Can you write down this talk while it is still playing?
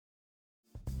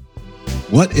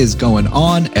What is going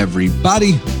on,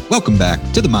 everybody? Welcome back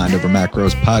to the Mind Over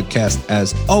Macros podcast.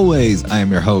 As always, I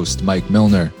am your host, Mike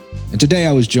Milner. And today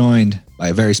I was joined by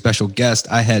a very special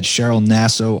guest. I had Cheryl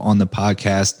Nasso on the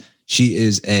podcast. She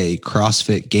is a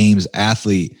CrossFit Games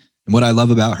athlete. And what I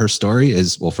love about her story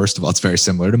is, well, first of all, it's very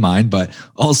similar to mine, but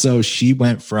also she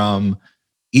went from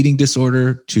eating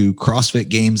disorder to CrossFit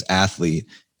Games athlete.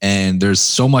 And there's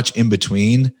so much in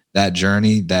between that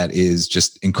journey that is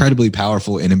just incredibly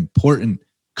powerful and important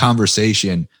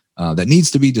conversation that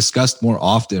needs to be discussed more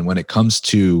often when it comes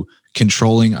to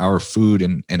controlling our food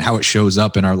and how it shows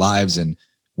up in our lives and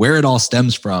where it all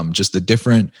stems from, just the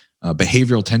different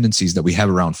behavioral tendencies that we have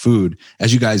around food.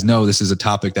 As you guys know, this is a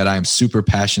topic that I am super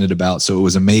passionate about. So it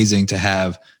was amazing to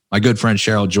have my good friend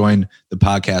Cheryl join the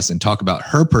podcast and talk about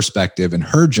her perspective and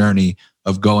her journey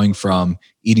of going from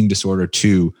eating disorder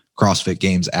to CrossFit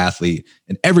Games athlete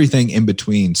and everything in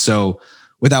between. So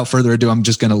without further ado, I'm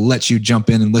just going to let you jump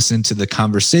in and listen to the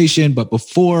conversation. But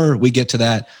before we get to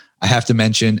that, I have to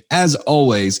mention, as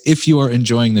always, if you are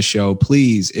enjoying the show,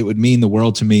 please, it would mean the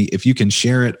world to me if you can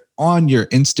share it on your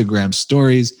Instagram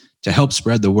stories to help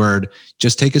spread the word.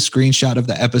 Just take a screenshot of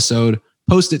the episode,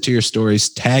 post it to your stories,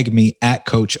 tag me at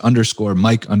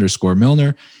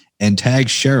coach_Mike_Milner, and tag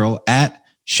Cheryl at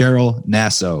Cheryl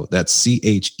Nasso. That's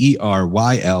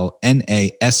CHERYLNASSO.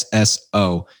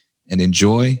 And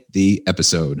enjoy the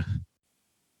episode.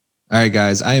 All right,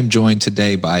 guys, I am joined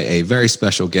today by a very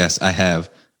special guest. I have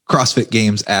CrossFit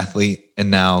Games athlete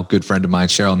and now good friend of mine,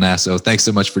 Cheryl Nasso. Thanks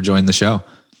so much for joining the show.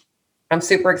 I'm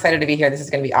super excited to be here. This is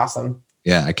going to be awesome.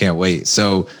 Yeah, I can't wait.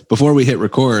 So before we hit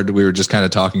record, we were just kind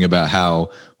of talking about how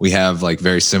we have like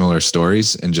very similar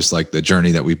stories and just like the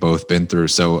journey that we've both been through.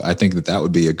 So I think that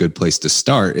would be a good place to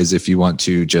start, is if you want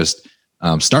to just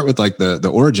start with like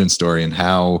the origin story and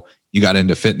how you got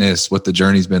into fitness, what the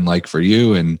journey's been like for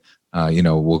you. And,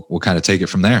 we'll kind of take it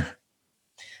from there.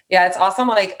 Yeah, it's awesome.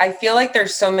 Like, I feel like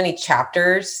there's so many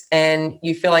chapters and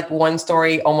you feel like one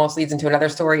story almost leads into another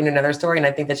story and another story. And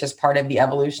I think that's just part of the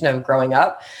evolution of growing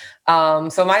up.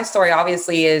 So my story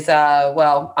obviously is,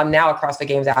 I'm now a CrossFit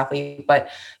Games athlete, but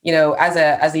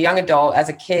as a young adult, as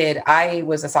a kid, I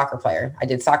was a soccer player. I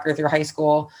did soccer through high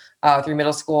school, through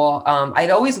middle school.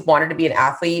 I'd always wanted to be an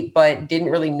athlete, but didn't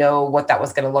really know what that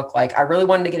was going to look like. I really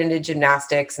wanted to get into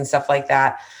gymnastics and stuff like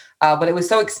that. But it was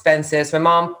so expensive. So my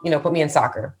mom, put me in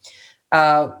soccer.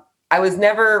 I was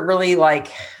never really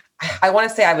I want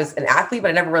to say I was an athlete,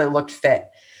 but I never really looked fit.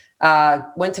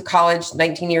 Went to college,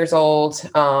 19 years old,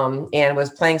 and was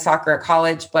playing soccer at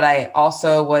college, but I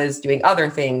also was doing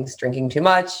other things, drinking too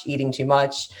much, eating too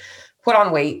much, put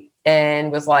on weight,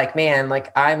 and was like, man,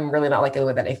 I'm really not liking the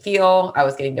way that I feel. I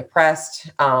was getting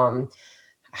depressed,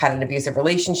 had an abusive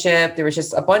relationship. There was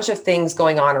just a bunch of things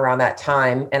going on around that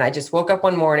time. And I just woke up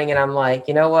one morning and I'm like,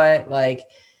 you know what?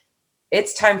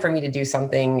 It's time for me to do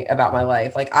something about my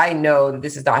life. I know that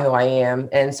this is not who I am.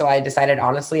 And so I decided,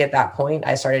 honestly, at that point,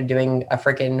 I started doing a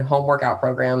freaking home workout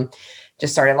program,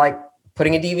 just started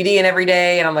putting a DVD in every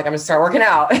day. And I'm like, I'm going to start working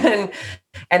out. And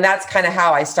that's kind of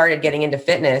how I started getting into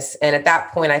fitness. And at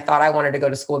that point, I thought I wanted to go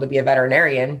to school to be a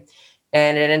veterinarian.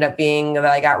 And it ended up being that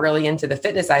I got really into the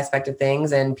fitness aspect of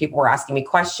things, and people were asking me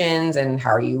questions and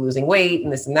how are you losing weight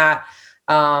and this and that.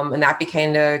 And that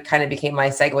became my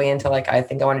segue into I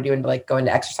think I want to do into go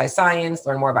into exercise science,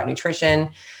 learn more about nutrition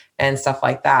and stuff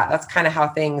like that. That's kind of how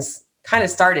things kind of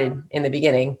started in the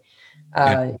beginning.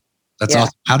 That's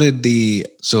awesome. How did a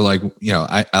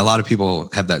lot of people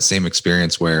have that same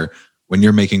experience where when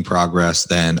you're making progress,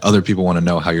 then other people want to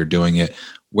know how you're doing it.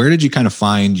 Where did you kind of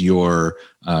find your,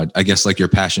 your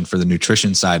passion for the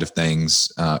nutrition side of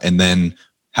things? And then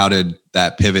how did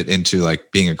that pivot into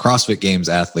being a CrossFit Games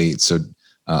athlete? So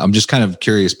I'm just kind of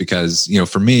curious because,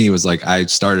 for me, it was I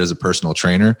started as a personal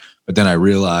trainer, but then I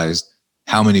realized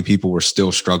how many people were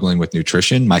still struggling with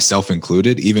nutrition, myself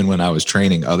included. Even when I was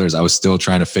training others, I was still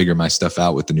trying to figure my stuff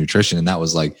out with the nutrition. And that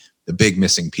was the big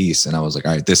missing piece. And I was like,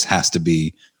 all right, this has to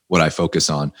be what I focus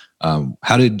on.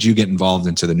 How did you get involved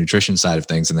into the nutrition side of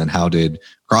things? And then how did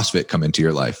CrossFit come into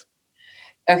your life?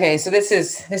 Okay. So this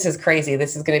is crazy.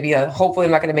 This is going to be hopefully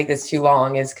I'm not going to make this too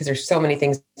long, is because there's so many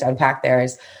things to unpack there.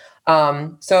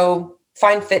 So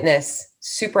Find Fitness,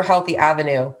 super healthy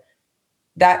avenue.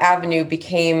 That avenue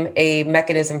became a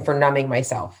mechanism for numbing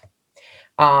myself.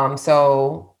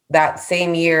 So that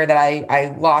same year that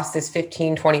I lost this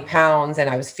 15, 20 pounds and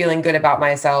I was feeling good about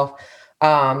myself,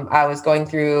 I was going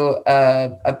through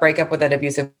a breakup with an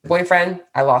abusive boyfriend.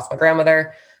 I lost my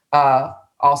grandmother.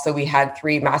 Also, we had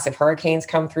 3 massive hurricanes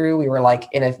come through. We were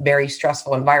in a very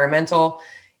stressful environmental.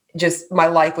 just my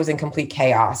life was in complete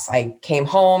chaos. I came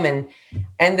home and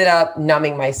ended up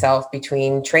numbing myself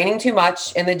between training too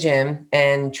much in the gym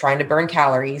and trying to burn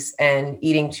calories and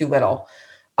eating too little.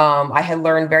 I had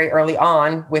learned very early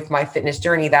on with my fitness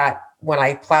journey that when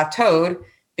I plateaued,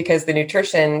 because the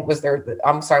nutrition was there,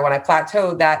 when I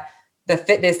plateaued, that the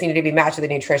fitness needed to be matched with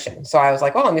the nutrition. So I was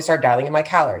like, well, let me start dialing in my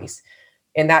calories.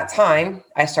 In that time,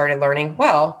 I started learning,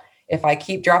 well, if I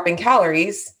keep dropping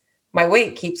calories, my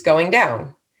weight keeps going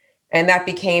down. And that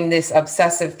became this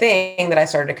obsessive thing that I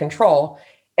started to control.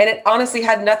 And it honestly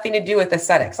had nothing to do with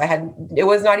aesthetics. It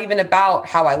was not even about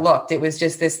how I looked. It was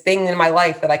just this thing in my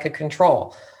life that I could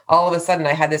control. All of a sudden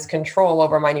I had this control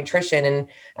over my nutrition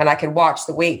and I could watch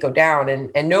the weight go down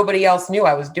and nobody else knew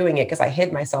I was doing it because I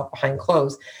hid myself behind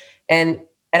clothes. And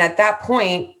at that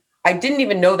point, I didn't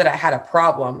even know that I had a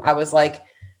problem. I was like,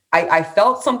 I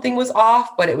felt something was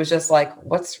off, but it was just like,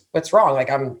 what's wrong? Like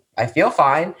I feel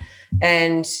fine.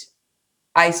 And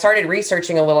I started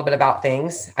researching a little bit about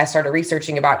things. I started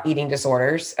researching about eating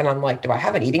disorders. And I'm like, do I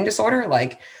have an eating disorder?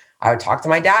 Like, I would talk to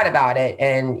my dad about it.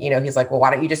 And, he's like, well, why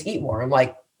don't you just eat more? I'm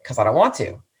like, because I don't want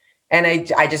to. And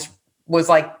I just was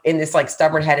like in this like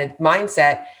stubborn headed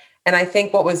mindset. And I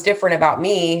think what was different about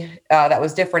me, that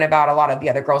was different about a lot of the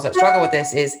other girls that struggle with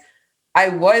this, is I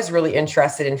was really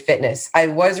interested in fitness. I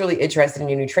was really interested in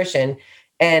nutrition.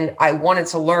 And I wanted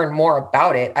to learn more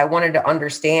about it. I wanted to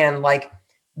understand like,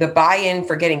 the buy-in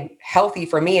for getting healthy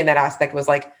for me in that aspect was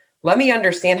like, let me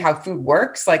understand how food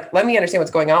works. Like, let me understand what's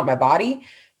going on in my body.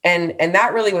 And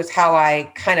that really was how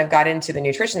I kind of got into the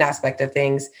nutrition aspect of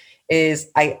things. Is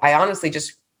I honestly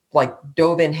just like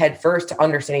dove in head first to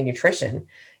understanding nutrition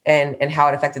and how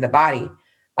it affected the body.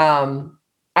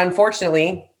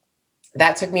 Unfortunately,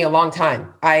 that took me a long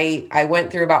time. I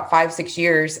went through about 5-6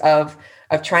 years of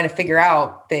trying to figure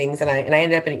out things. And I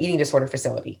ended up in an eating disorder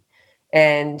facility.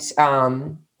 And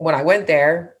when I went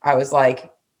there, I was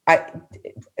like,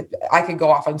 I could go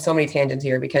off on so many tangents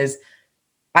here because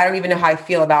I don't even know how I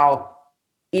feel about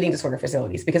eating disorder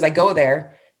facilities, because I go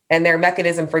there and their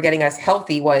mechanism for getting us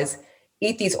healthy was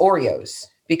eat these Oreos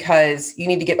because you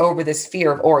need to get over this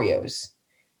fear of Oreos.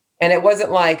 And it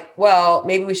wasn't like, well,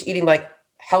 maybe we should eating like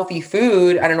healthy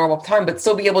food at a normal time, but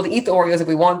still be able to eat the Oreos if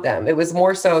we want them. It was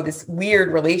more so this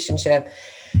weird relationship.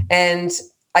 And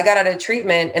I got out of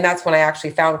treatment, and that's when I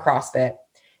actually found CrossFit.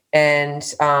 And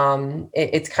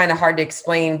it's kind of hard to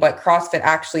explain, but CrossFit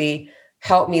actually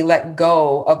helped me let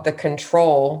go of the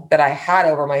control that I had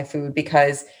over my food,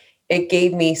 because it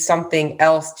gave me something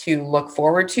else to look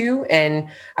forward to. And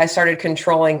I started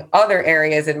controlling other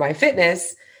areas in my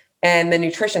fitness, and the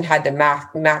nutrition had to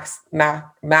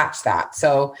match that.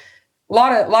 So a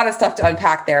lot of stuff to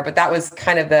unpack there, but that was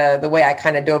kind of the way I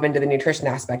kind of dove into the nutrition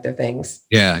aspect of things.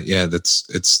 Yeah.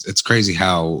 It's crazy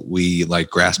how we like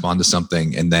grasp onto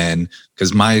something, and then,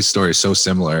 because my story is so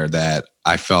similar, that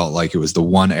I felt like it was the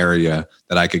one area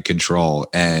that I could control.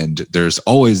 And there's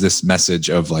always this message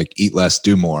of like, eat less,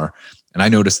 do more. And I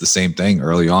noticed the same thing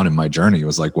early on in my journey. It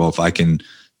was like, well, if I can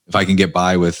get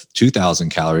by with 2,000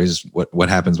 calories, what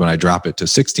happens when I drop it to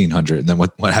 1,600? And then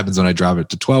what happens when I drop it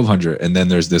to 1,200? And then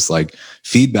there's this like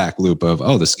feedback loop of,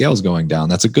 oh, the scale's going down.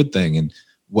 That's a good thing. And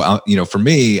well, for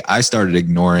me, I started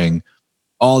ignoring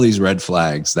all these red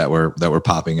flags that were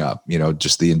popping up,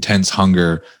 just the intense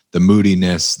hunger, the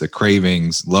moodiness, the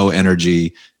cravings, low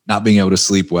energy, not being able to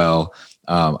sleep well.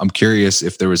 I'm curious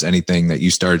if there was anything that you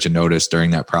started to notice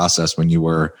during that process when you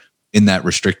were in that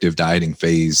restrictive dieting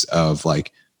phase of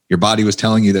like, your body was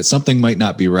telling you that something might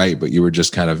not be right, but you were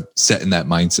just kind of set in that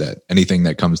mindset. Anything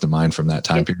that comes to mind from that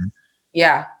time period?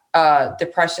 Yeah.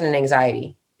 Depression and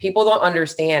anxiety. People don't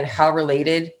understand how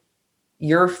related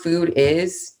your food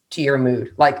is to your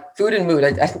mood. Like food and mood,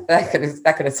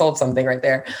 that could have sold something right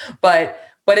there. But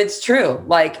it's true.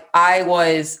 Like I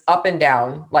was up and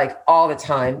down like all the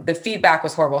time. The feedback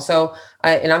was horrible. So,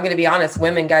 and I'm going to be honest,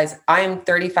 women, guys, I am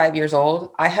 35 years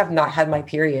old. I have not had my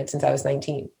period since I was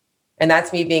 19. And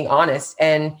that's me being honest.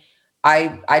 And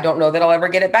I don't know that I'll ever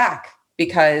get it back,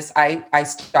 because I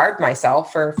starved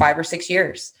myself for 5 or 6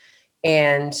 years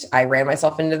and I ran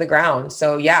myself into the ground.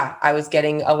 So yeah, I was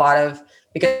getting a lot of,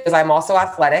 because I'm also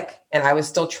athletic and I was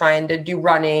still trying to do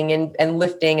running and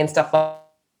lifting and stuff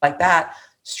like that,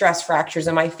 stress fractures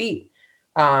in my feet.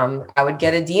 I would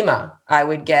get edema. I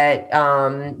would get,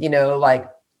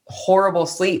 like horrible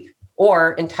sleep,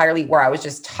 or entirely where I was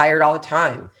just tired all the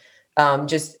time.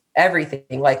 Just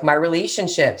everything, like my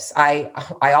relationships. I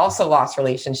also lost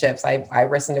relationships. I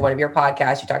listened to one of your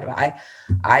podcasts. You talked about,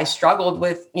 I struggled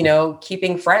with,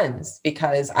 keeping friends,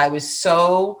 because I was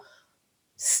so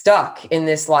stuck in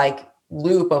this like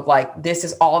loop of like, this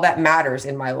is all that matters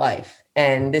in my life.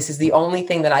 And this is the only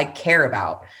thing that I care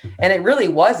about. And it really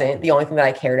wasn't the only thing that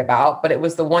I cared about, but it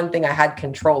was the one thing I had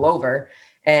control over.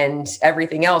 And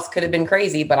everything else could have been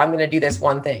crazy, but I'm going to do this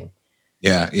one thing.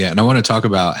 Yeah. Yeah. And I want to talk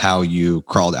about how you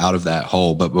crawled out of that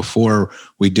hole. But before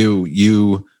we do,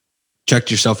 you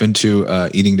checked yourself into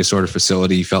eating disorder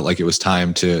facility. You felt like it was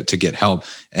time to get help.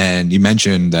 And you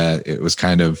mentioned that it was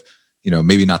kind of,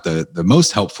 maybe not the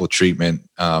most helpful treatment.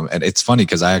 And it's funny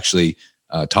because I actually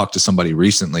talked to somebody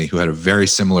recently who had a very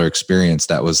similar experience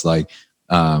that was like,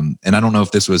 and I don't know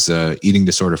if this was a eating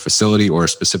disorder facility or a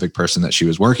specific person that she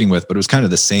was working with, but it was kind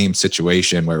of the same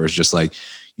situation where it was just like,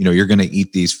 you're going to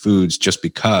eat these foods just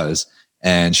because.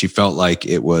 And she felt like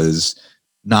it was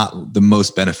not the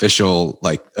most beneficial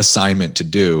like assignment to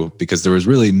do because there was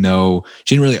really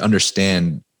she didn't really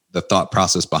understand the thought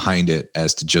process behind it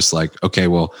as to just like, okay,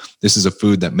 well, this is a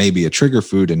food that may be a trigger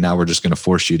food and now we're just going to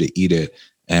force you to eat it.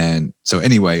 And so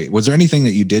anyway, was there anything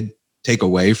that you did take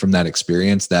away from that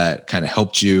experience that kind of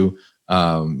helped you,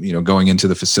 going into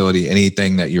the facility,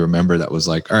 anything that you remember that was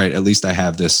like, all right, at least I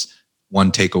have this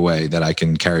one takeaway that I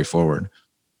can carry forward?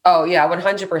 Oh yeah,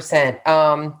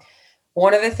 100%.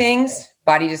 One of the things,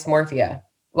 body dysmorphia,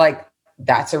 like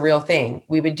that's a real thing.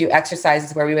 We would do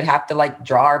exercises where we would have to like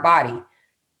draw our body.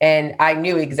 And I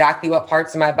knew exactly what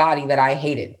parts of my body that I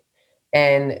hated.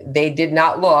 And they did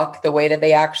not look the way that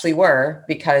they actually were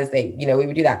because we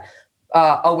would do that.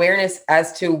 Awareness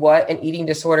as to what an eating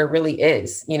disorder really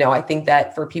is. I think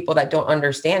that for people that don't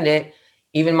understand it,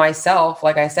 even myself,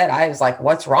 like I said, I was like,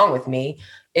 what's wrong with me?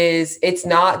 It's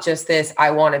not just this, I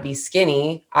want to be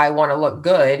skinny, I want to look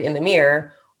good in the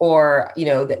mirror, or,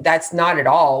 that's not at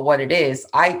all what it is.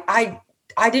 I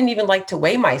didn't even like to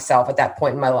weigh myself at that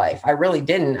point in my life. I really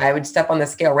didn't. I would step on the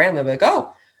scale randomly, like,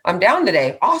 oh, I'm down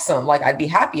today. Awesome. Like I'd be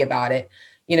happy about it,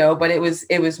 but it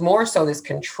was more so this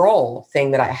control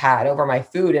thing that I had over my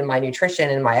food and my nutrition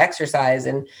and my exercise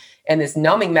and this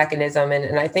numbing mechanism.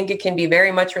 And I think it can be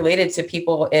very much related to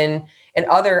people in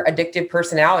other addictive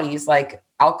personalities like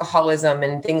alcoholism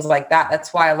and things like that.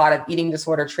 That's why a lot of eating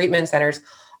disorder treatment centers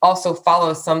also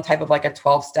follow some type of like a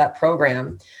 12-step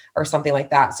program or something like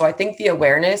that. So I think the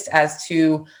awareness as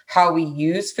to how we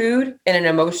use food in an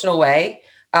emotional way,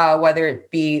 whether it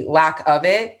be lack of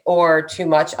it or too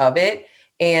much of it,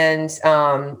 and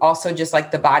also just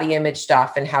like the body image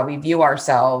stuff and how we view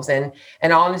ourselves and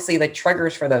honestly the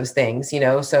triggers for those things,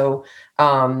 so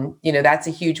that's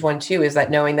a huge one too, is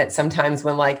that knowing that sometimes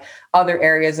when like other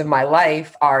areas of my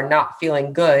life are not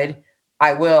feeling good,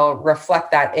 I will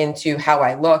reflect that into how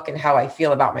I look and how I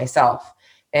feel about myself.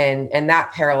 And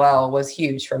that parallel was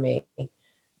huge for me.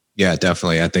 Yeah,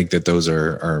 definitely. I think that those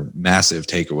are massive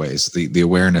takeaways, the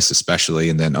awareness especially,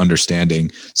 and then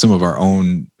understanding some of our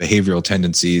own behavioral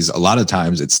tendencies. A lot of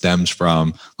times it stems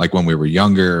from like when we were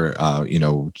younger,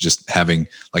 just having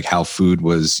like how food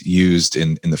was used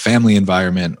in the family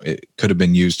environment. It could have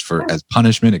been used as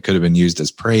punishment. It could have been used as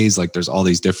praise. Like there's all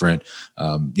these different,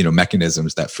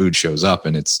 mechanisms that food shows up,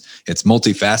 and it's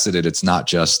multifaceted. It's not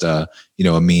just, a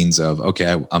means of,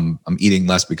 okay, I'm eating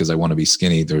less because I want to be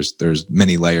skinny. There's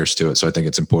many layers to it. So I think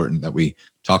it's important that we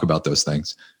talk about those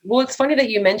things. Well, it's funny that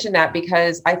you mentioned that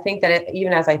because I think that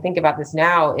even as I think about this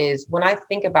now is when I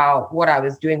think about what I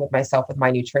was doing with myself with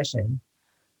my nutrition,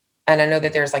 and I know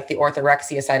that there's like the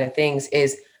orthorexia side of things,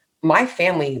 is my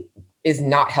family is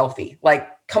not healthy, like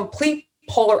complete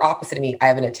polar opposite of me. I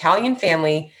have an Italian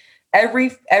family.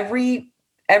 Every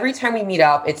time we meet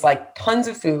up, it's like tons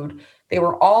of food. They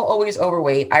were all always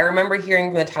overweight. I remember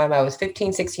hearing from the time I was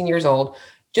 15, 16 years old,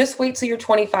 just wait till you're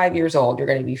 25 years old. You're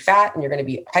going to be fat and you're going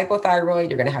to be hypothyroid.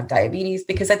 You're going to have diabetes,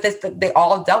 because they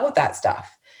all dealt with that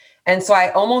stuff. And so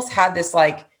I almost had this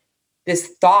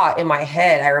thought in my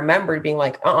head. I remembered being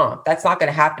like, that's not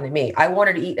going to happen to me. I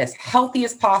wanted to eat as healthy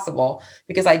as possible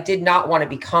because I did not want to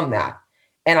become that.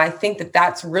 And I think that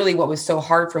that's really what was so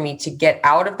hard for me to get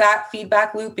out of that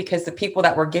feedback loop, because the people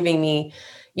that were giving me,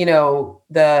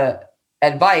 the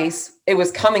advice, it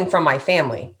was coming from my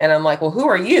family. And I'm like, well, who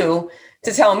are you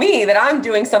to tell me that I'm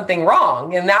doing something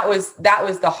wrong? And that was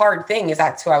the hard thing, is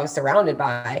that's who I was surrounded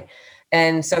by.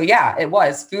 And so, yeah, it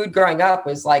was food growing up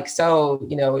was like, so,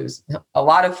 it was a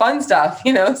lot of fun stuff,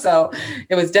 so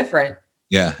it was different.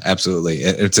 Yeah, absolutely.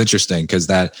 It's interesting because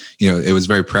that, it was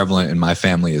very prevalent in my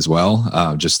family as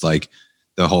well. Just like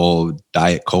the whole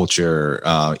diet culture,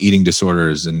 eating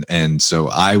disorders. And so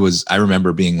I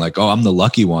remember being like, oh, I'm the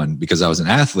lucky one because I was an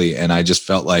athlete and I just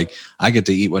felt like I get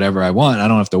to eat whatever I want. I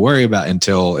don't have to worry about it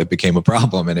until it became a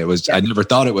problem. And it was, I never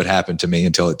thought it would happen to me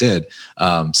until it did.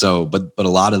 But a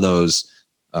lot of those,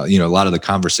 a lot of the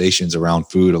conversations around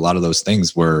food, a lot of those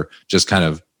things were just kind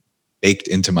of baked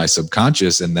into my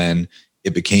subconscious. And then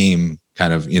it became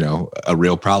kind of, a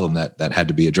real problem that had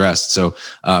to be addressed. So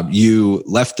you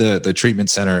left the treatment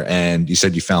center and you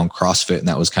said you found CrossFit, and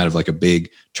that was kind of like a big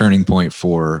turning point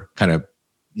for kind of,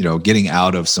 getting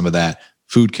out of some of that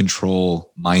food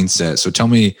control mindset. So tell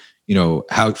me,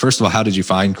 first of all, how did you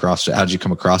find CrossFit? How did you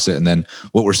come across it? And then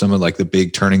what were some of like the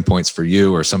big turning points for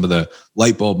you, or some of the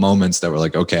light bulb moments that were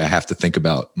like, okay, I have to think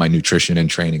about my nutrition and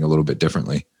training a little bit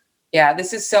differently? Yeah,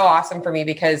 this is so awesome for me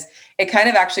because it kind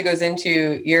of actually goes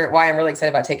into why I'm really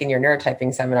excited about taking your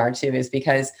neurotyping seminar too, is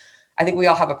because I think we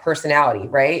all have a personality,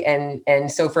 right?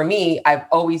 And so for me, I've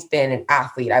always been an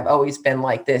athlete. I've always been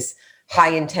like this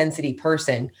high intensity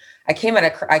person. I came at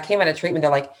a treatment.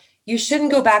 They're like, you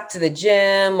shouldn't go back to the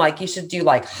gym. Like you should do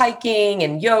like hiking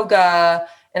and yoga.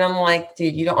 And I'm like,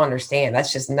 dude, you don't understand.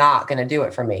 That's just not going to do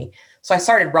it for me. So I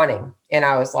started running and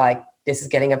I was like, this is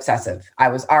getting obsessive. I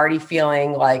was already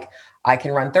feeling like I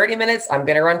can run 30 minutes. I'm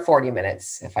going to run 40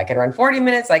 minutes. If I can run 40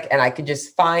 minutes, and I could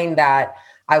just find that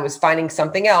I was finding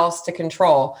something else to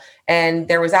control. And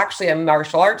there was actually a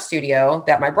martial arts studio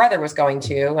that my brother was going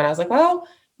to. And I was like, well,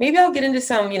 maybe I'll get into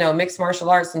some, mixed martial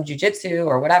arts, some jujitsu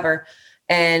or whatever.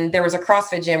 And there was a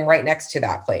CrossFit gym right next to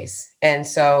that place. And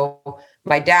so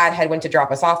my dad had went to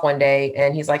drop us off one day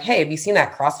and he's like, hey, have you seen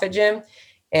that CrossFit gym?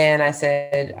 And I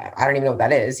said, I don't even know what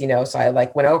that is, So I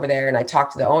like went over there and I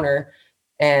talked to the owner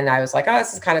and I was like, oh,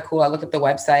 this is kind of cool. I looked at the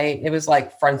website. It was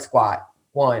like front squat,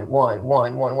 1, 1,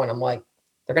 1, 1, 1. I'm like,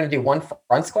 they're going to do one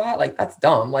front squat? Like, that's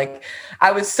dumb. Like,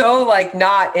 I was so like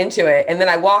not into it. And then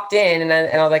I walked in and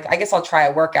I was like, I guess I'll try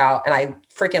a workout. And I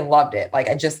freaking loved it. Like,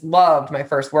 I just loved my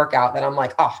first workout that I'm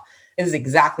like, oh, this is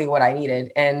exactly what I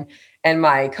needed. And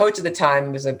my coach at the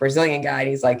time was a Brazilian guy. And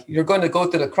he's like, you're going to go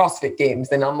to the CrossFit Games.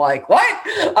 And I'm like, what?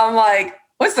 I'm like,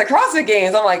 what's the CrossFit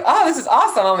Games? I'm like, oh, this is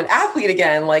awesome. I'm an athlete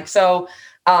again. Like, so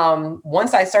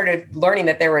once I started learning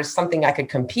that there was something I could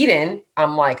compete in,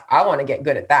 I'm like, I want to get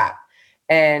good at that.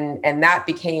 And that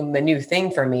became the new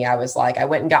thing for me. I was like, I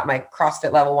went and got my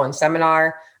CrossFit Level 1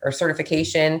 seminar or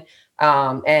certification.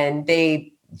 And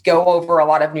they go over a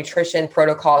lot of nutrition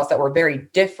protocols that were very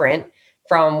different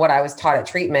from what I was taught at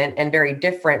treatment and very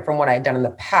different from what I had done in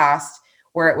the past,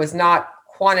 where it was not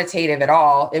quantitative at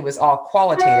all. It was all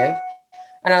qualitative.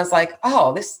 And I was like,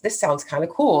 oh, this sounds kind of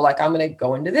cool. Like, I'm going to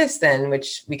go into this then,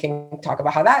 which we can talk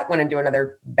about how that went into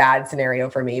another bad scenario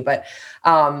for me. But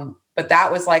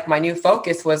that was like my new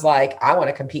focus was like, I want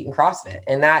to compete in CrossFit.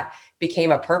 And that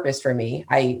became a purpose for me.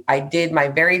 I did my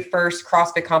very first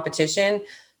CrossFit competition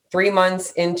 3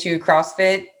 months into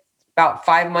CrossFit, about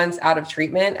 5 months out of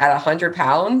treatment at 100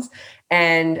 pounds.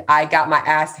 And I got my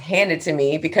ass handed to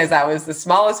me because I was the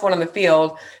smallest one on the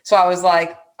field. So I was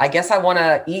like, I guess I want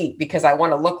to eat because I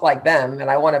want to look like them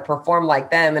and I want to perform like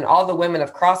them. And all the women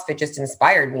of CrossFit just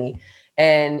inspired me.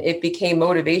 And it became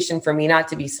motivation for me not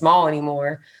to be small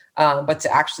anymore, but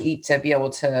to actually eat, to be able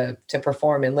to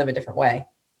perform and live a different way.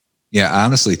 Yeah, I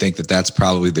honestly think that that's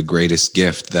probably the greatest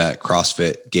gift that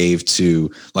CrossFit gave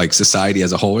to like society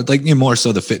as a whole, like more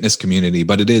so the fitness community,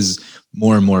 but it is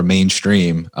more and more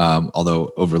mainstream.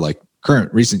 Although over like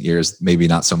recent years, maybe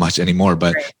not so much anymore.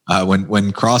 But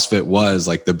when CrossFit was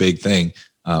like the big thing,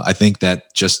 I think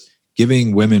that just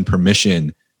giving women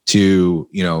permission to,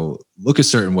 look a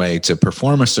certain way, to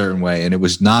perform a certain way. And it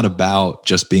was not about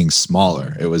just being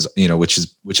smaller. It was,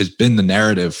 which has been the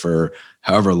narrative for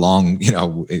however long,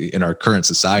 in our current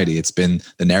society. It's been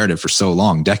the narrative for so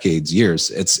long, decades,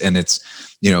 years. It's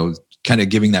kind of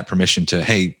giving that permission to,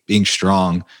 hey, being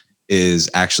strong is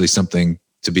actually something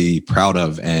to be proud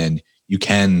of, and you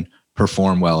can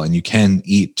perform well and you can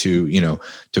eat to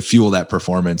fuel that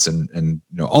performance and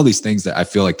all these things that I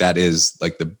feel like that is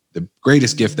like the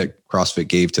greatest gift that CrossFit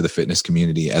gave to the fitness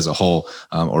community as a whole,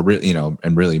 or really,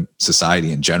 and really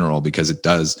society in general, because it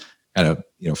does kind of,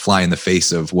 fly in the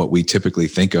face of what we typically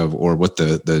think of, or what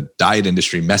the diet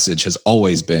industry message has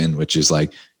always been, which is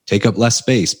like, take up less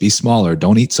space, be smaller,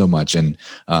 don't eat so much. And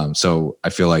so I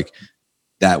feel like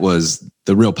that was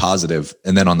the real positive.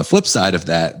 And then on the flip side of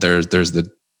that, there's the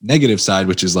negative side,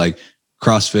 which is like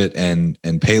CrossFit and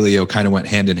paleo kind of went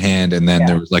hand in hand. And then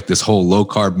there was like this whole low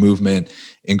carb movement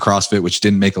in CrossFit, which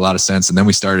didn't make a lot of sense. And then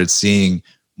we started seeing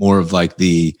more of like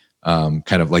the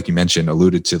kind of, like you mentioned,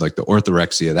 alluded to, like the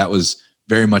orthorexia. That was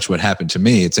very much what happened to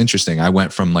me. It's interesting. I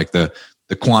went from like the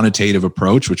quantitative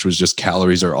approach, which was just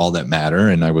calories are all that matter.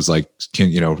 And I was like,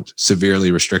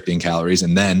 severely restricting calories.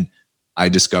 And then I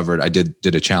discovered I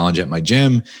did a challenge at my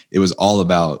gym. It was all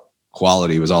about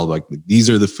quality. It was all like, these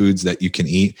are the foods that you can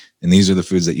eat and these are the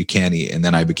foods that you can't eat. And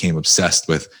then I became obsessed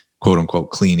with quote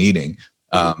unquote clean eating.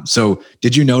 So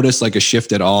did you notice like a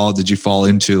shift at all? Did you fall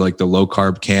into like the low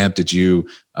carb camp? Did you,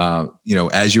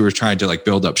 as you were trying to like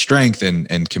build up strength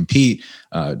and compete,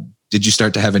 did you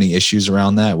start to have any issues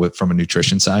around that from a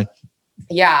nutrition side?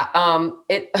 Yeah.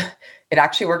 It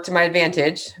actually worked to my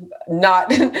advantage, not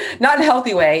in a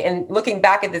healthy way. And looking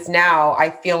back at this now, I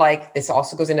feel like this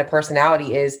also goes into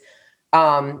personality is,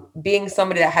 being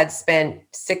somebody that had spent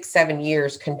 6-7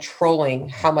 years controlling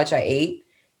how much I ate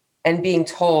and being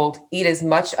told, eat as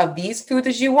much of these foods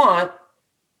as you want,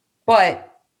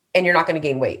 and you're not going to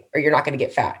gain weight or you're not going to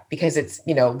get fat because it's,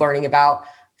 learning about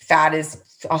fat is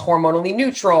hormonally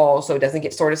neutral. So it doesn't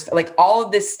get stored as like all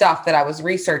of this stuff that I was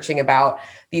researching about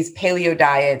these paleo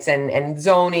diets and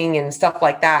zoning and stuff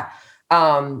like that.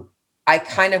 I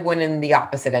kind of went in the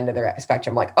opposite end of the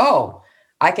spectrum. Like, oh,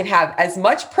 I can have as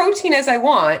much protein as I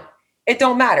want. It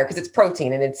don't matter because it's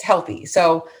protein and it's healthy.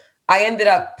 So I ended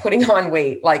up putting on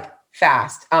weight like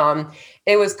fast.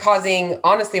 It was causing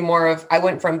honestly I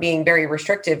went from being very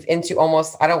restrictive into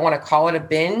almost, I don't want to call it a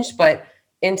binge, but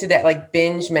into that like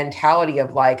binge mentality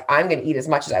of like, I'm going to eat as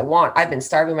much as I want. I've been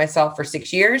starving myself for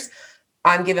 6 years.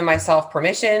 I'm giving myself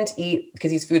permission to eat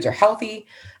because these foods are healthy.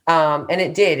 And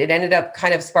it ended up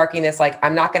kind of sparking this, like,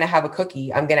 I'm not going to have a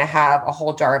cookie. I'm going to have a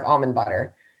whole jar of almond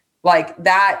butter. Like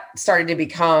that started to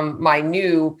become my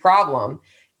new problem.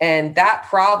 And that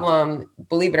problem,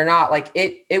 believe it or not, like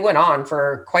it went on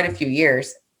for quite a few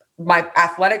years. My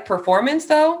athletic performance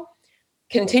though,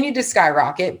 continued to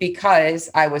skyrocket because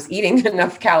I was eating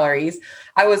enough calories.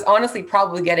 I was honestly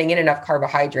probably getting in enough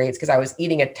carbohydrates because I was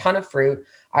eating a ton of fruit.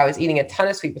 I was eating a ton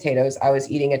of sweet potatoes. I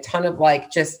was eating a ton of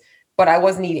but I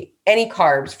wasn't eating any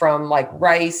carbs from like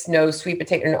rice, no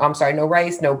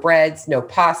rice, no breads, no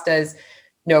pastas,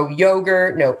 no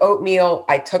yogurt, no oatmeal.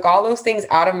 I took all those things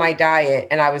out of my diet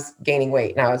and I was gaining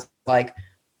weight. And I was like,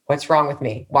 what's wrong with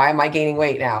me? Why am I gaining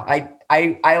weight now? I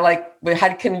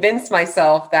had convinced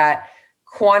myself that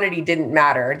quantity didn't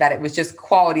matter, that it was just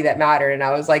quality that mattered. And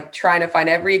I was like trying to find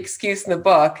every excuse in the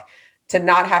book to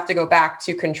not have to go back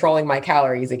to controlling my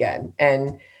calories again.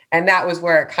 And that was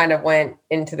where it kind of went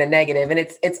into the negative. And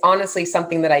it's honestly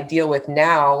something that I deal with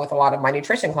now with a lot of my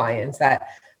nutrition clients that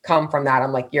come from that.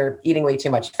 I'm like, you're eating way too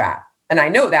much fat. And I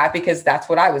know that because that's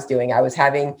what I was doing. I was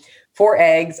having 4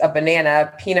 eggs, a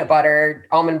banana, peanut butter,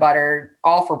 almond butter,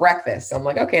 all for breakfast. So I'm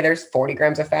like, okay, there's 40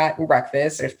 grams of fat in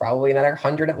breakfast. There's probably another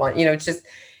 100 at lunch.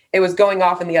 It was going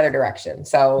off in the other direction.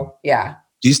 So yeah.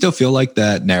 Do you still feel like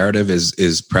that narrative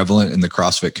is prevalent in the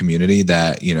CrossFit community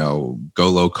that, go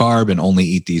low carb and only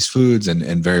eat these foods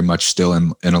and very much still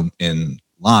in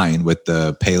line with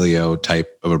the paleo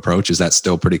type of approach? Is that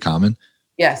still pretty common?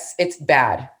 Yes, it's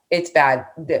bad. It's bad.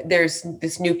 There's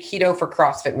this new keto for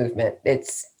CrossFit movement.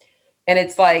 It's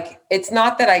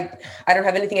not that I don't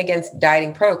have anything against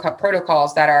dieting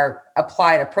protocols that are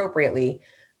applied appropriately,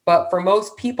 but for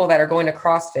most people that are going to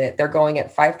CrossFit, they're going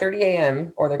at 5:30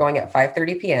 a.m. or they're going at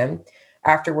 5:30 p.m.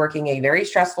 after working a very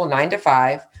stressful 9 to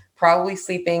 5, probably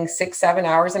sleeping 6-7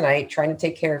 hours a night, trying to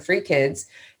take care of 3 kids.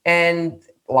 And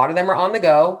a lot of them are on the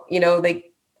go.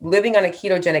 Living on a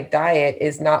ketogenic diet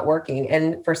is not working.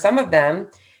 And for some of them,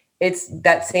 it's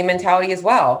that same mentality as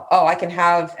well. Oh, I can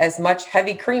have as much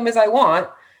heavy cream as I want,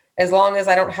 as long as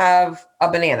I don't have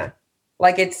a banana.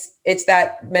 Like it's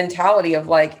that mentality of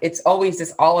like, it's always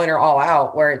this all in or all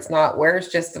out, where it's not, where's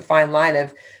just the fine line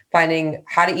of finding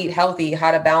how to eat healthy, how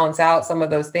to balance out some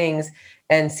of those things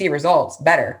and see results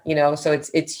better, so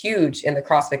it's huge in the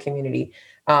CrossFit community.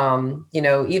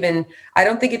 Even I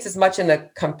don't think it's as much in the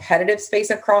competitive space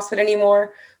of CrossFit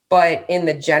anymore, but in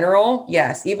the general,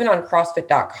 yes, even on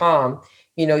CrossFit.com,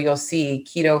 you'll see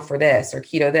keto for this or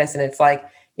keto this. And it's like,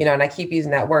 and I keep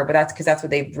using that word, but that's because that's what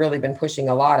they've really been pushing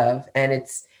a lot of. And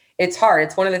it's hard.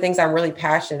 It's one of the things I'm really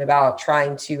passionate about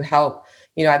trying to help.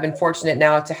 I've been fortunate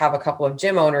now to have a couple of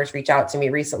gym owners reach out to me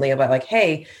recently about like,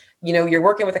 hey, you're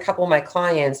working with a couple of my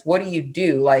clients. What do you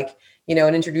do? Like,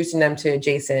 and introducing them to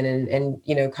Jason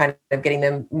and kind of getting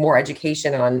them more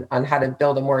education on how to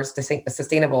build a more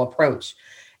sustainable approach.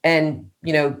 And,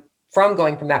 from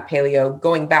going from that paleo,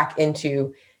 going back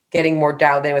into getting more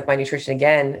dialed in with my nutrition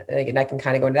again, and I can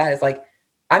kind of go into that, is like,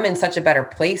 I'm in such a better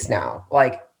place now.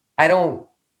 Like, I don't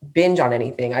binge on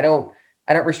anything. I don't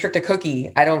restrict a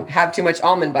cookie. I don't have too much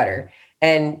almond butter.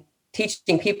 And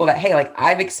teaching people that, hey, like,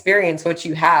 I've experienced what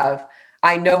you have.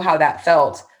 I know how that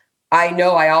felt. I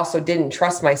know I also didn't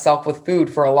trust myself with food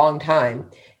for a long time.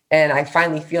 And I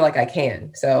finally feel like I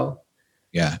can. So.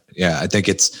 Yeah. I think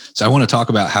so I want to talk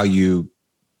about how you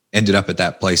ended up at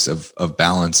that place of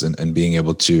balance and being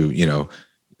able to,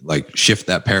 like shift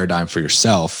that paradigm for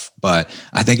yourself. But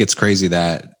I think it's crazy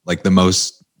that like the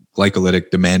most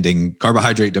glycolytic demanding,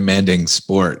 carbohydrate demanding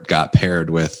sport got paired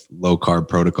with low carb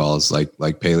protocols like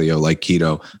paleo, like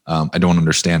keto. I don't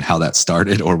understand how that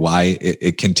started or why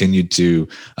it continued to,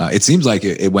 it seems like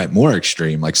it went more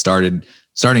extreme, like starting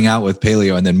out with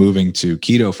paleo and then moving to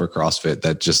keto for CrossFit.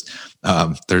 That just,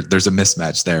 there's a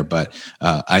mismatch there. But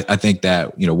I think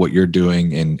that, what you're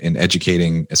doing in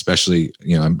educating, especially,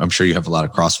 I'm sure you have a lot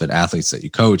of CrossFit athletes that you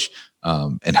coach,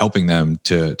 and helping them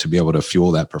to be able to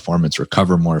fuel that performance,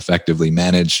 recover more effectively,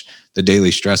 manage the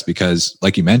daily stress, because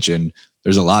like you mentioned,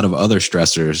 there's a lot of other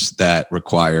stressors that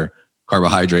require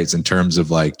carbohydrates in terms of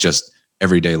like just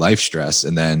everyday life stress.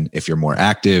 And then if you're more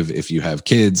active, if you have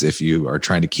kids, if you are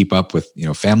trying to keep up with,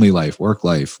 family life, work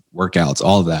life, workouts,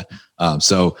 all of that.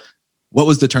 So what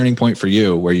was the turning point for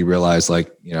you where you realized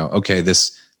like, okay,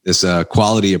 this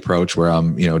quality approach where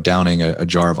I'm, downing a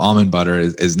jar of almond butter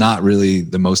is not really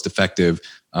the most effective.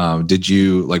 Did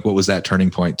you what was that turning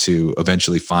point to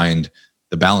eventually find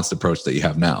the balanced approach that you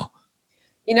have now?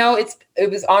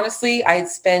 It was honestly, I had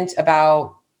spent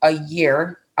about a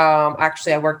year.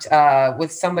 Actually, I worked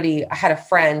with somebody. I had a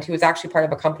friend who was actually part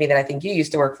of a company that I think you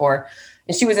used to work for.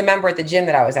 And she was a member at the gym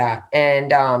that I was at.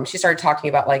 And she started talking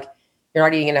about you're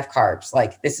not eating enough carbs.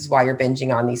 This is why you're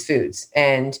binging on these foods.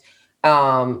 And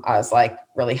I was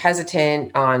really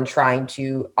hesitant on trying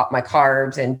to up my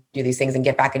carbs and do these things and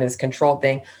get back into this controlled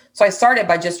thing. So I started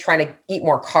by just trying to eat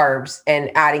more carbs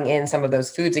and adding in some of those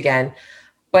foods again.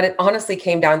 But it honestly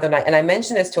came down to, and I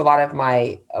mentioned this to a lot of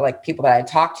my people that I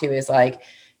talked to, is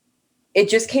it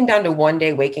just came down to one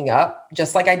day waking up,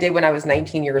 just like I did when I was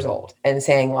 19 years old, and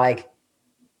saying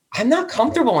I'm not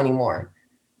comfortable anymore.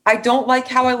 I don't like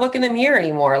how I look in the mirror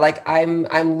anymore.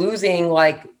 I'm losing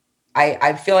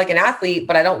I feel like an athlete,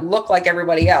 but I don't look like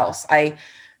everybody else. I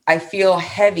feel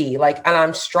heavy, and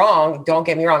I'm strong. Don't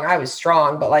get me wrong. I was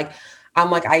strong, but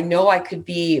I know I could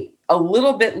be a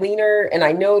little bit leaner. And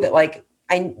I know that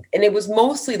and it was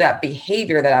mostly that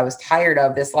behavior that I was tired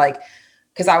of, this,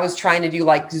 cause I was trying to do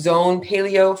zone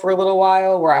paleo for a little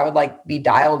while, where I would be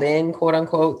dialed in, quote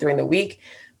unquote, during the week.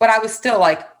 But I was still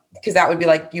cause that would be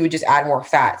you would just add more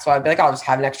fat. So I'd be I'll just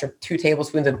have an extra 2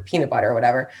 tablespoons of peanut butter or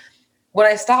whatever. When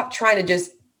I stopped trying to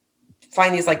just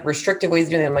find these restrictive ways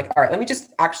of doing it, I'm all right, let me just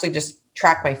actually just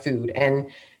track my food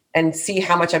and see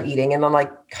how much I'm eating. And then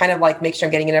make sure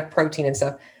I'm getting enough protein and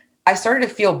stuff. I started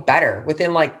to feel better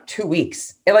within 2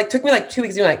 weeks. It took me 2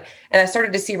 weeks doing and I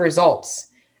started to see results,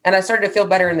 and I started to feel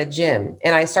better in the gym.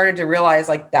 And I started to realize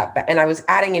that, and I was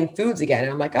adding in foods again.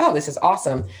 And I'm oh, this is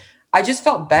awesome. I just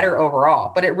felt better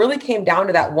overall. But it really came down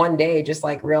to that one day, just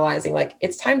realizing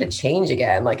it's time to change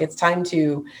again. It's time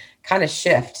to kind of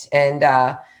shift. And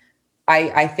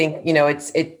I think,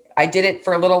 I did it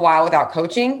for a little while without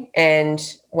coaching. And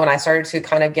when I started to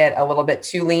kind of get a little bit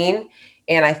too lean,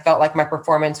 and I felt like my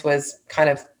performance was kind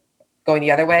of going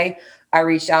the other way, I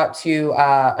reached out to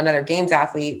another games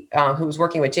athlete who was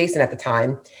working with Jason at the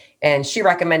time. And she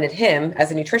recommended him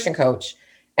as a nutrition coach.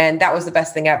 And that was the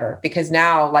best thing ever, because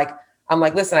now I'm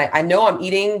listen, I know I'm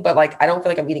eating, but I don't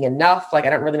feel like I'm eating enough. I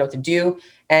don't really know what to do.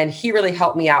 And he really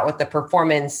helped me out with the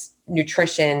performance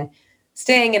nutrition,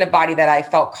 staying in a body that I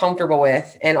felt comfortable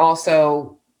with, and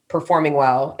also performing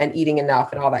well and eating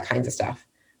enough and all that kinds of stuff.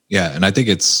 Yeah. And I think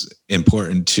it's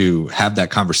important to have that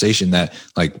conversation that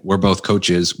we're both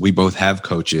coaches, we both have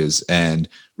coaches. And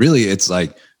really it's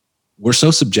we're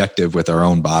so subjective with our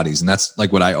own bodies. And that's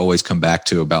what I always come back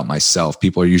to about myself.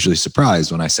 People are usually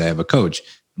surprised when I say I have a coach.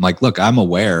 I'm look, I'm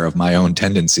aware of my own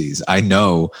tendencies. I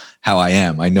know how I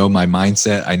am. I know my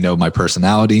mindset. I know my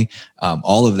personality.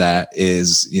 All of that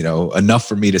is, enough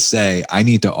for me to say, I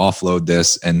need to offload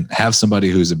this and have somebody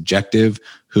who's objective,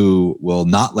 who will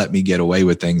not let me get away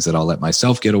with things that I'll let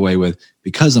myself get away with,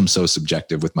 because I'm so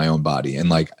subjective with my own body.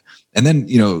 And and then,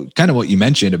 kind of what you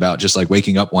mentioned about just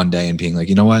waking up one day and being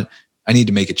you know what, I need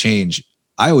to make a change.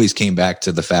 I always came back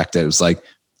to the fact that it was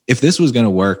if this was going to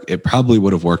work, it probably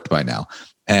would have worked by now.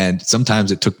 And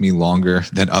sometimes it took me longer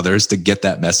than others to get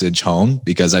that message home,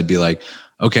 because I'd be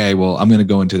okay, well, I'm going to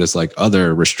go into this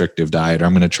other restrictive diet, or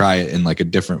I'm going to try it in a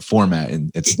different format.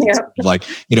 And it's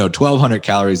 1,200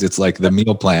 calories. It's the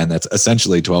meal plan. That's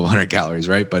essentially 1,200 calories.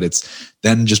 Right. But it's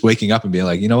then just waking up and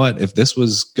being you know what, if this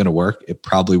was going to work, it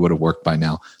probably would have worked by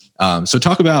now. So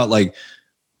talk about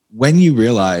when you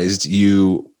realized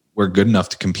you were good enough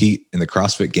to compete in the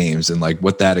CrossFit Games, and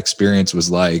what that experience was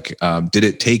like. Did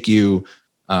it take you,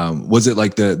 was it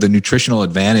the nutritional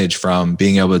advantage from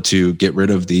being able to get rid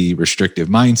of the restrictive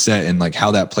mindset, and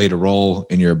how that played a role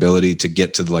in your ability to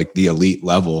get to the elite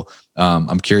level?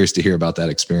 I'm curious to hear about that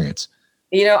experience.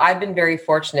 I've been very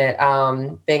fortunate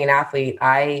being an athlete.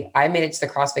 I made it to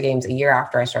the CrossFit Games a year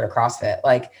after I started CrossFit.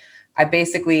 I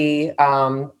basically,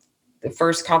 the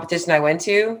first competition I went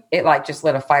to, it like just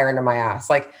lit a fire into my ass.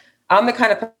 Like I'm the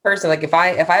kind of person, like if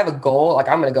I have a goal, like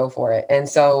I'm going to go for it. And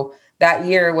so that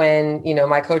year when,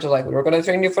 my coach was like, we're going to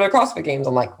train you for the CrossFit Games.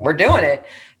 I'm like, we're doing it.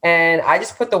 And I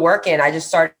just put the work in. I just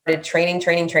started training.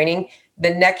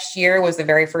 The next year was the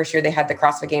very first year they had the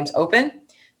CrossFit Games open.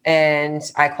 And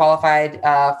I qualified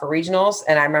for regionals.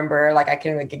 And I remember, like, I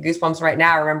can get goosebumps right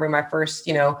now. I remember my first,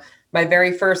 my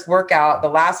very first workout, the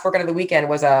last workout of the weekend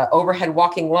was a overhead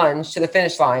walking lunge to the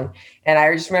finish line. And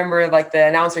I just remember like the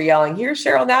announcer yelling, here's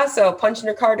Cheryl Nasso punching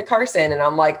her card to Carson. And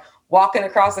I'm like walking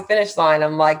across the finish line.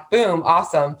 I'm like, boom,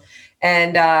 awesome.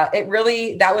 And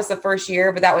that was the first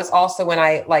year, but that was also when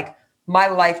my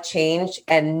life changed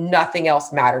and nothing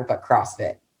else mattered but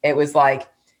CrossFit. It was like,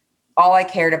 all I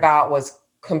cared about was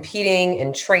competing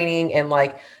and training. And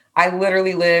like, I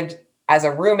literally lived as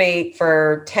a roommate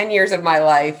for 10 years of my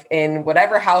life in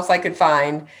whatever house I could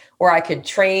find where I could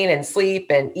train and sleep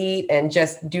and eat and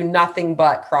just do nothing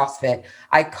but CrossFit.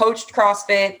 I coached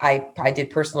CrossFit. I did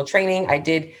personal training. I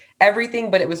did everything,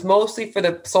 but it was mostly for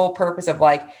the sole purpose of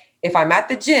like, if I'm at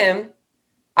the gym,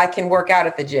 I can work out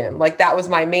at the gym. Like that was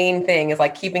my main thing, is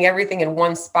like keeping everything in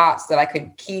one spot so that I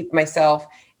could keep myself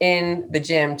in the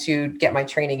gym to get my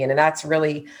training in. And that's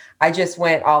really, I just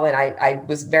went all in. I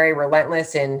was very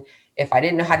relentless, and if I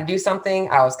didn't know how to do something,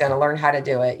 I was going to learn how to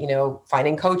do it,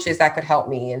 finding coaches that could help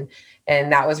me.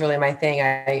 And that was really my thing.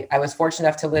 I was fortunate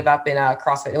enough to live up in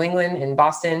CrossFit New England in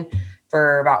Boston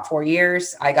for about 4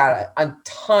 years. I got a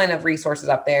ton of resources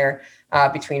up there,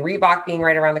 between Reebok being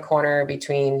right around the corner,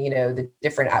 between, the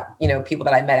different, people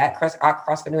that I met at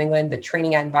CrossFit New England, the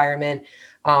training environment.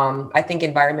 I think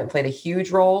environment played a huge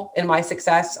role in my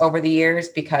success over the years,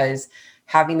 because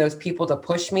having those people to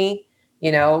push me,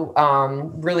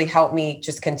 really helped me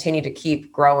just continue to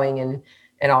keep growing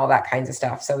and all that kinds of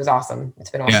stuff. So it was awesome. It's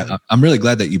been awesome. Yeah, I'm really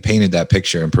glad that you painted that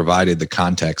picture and provided the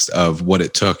context of what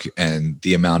it took and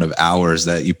the amount of hours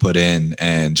that you put in,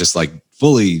 and just like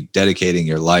fully dedicating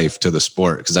your life to the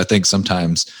sport. Because I think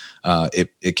sometimes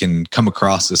it can come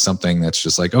across as something that's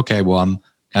just like, okay, well, I'm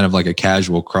kind of like a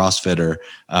casual CrossFitter,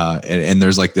 and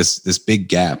there's like this big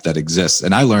gap that exists.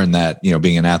 And I learned that,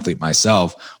 being an athlete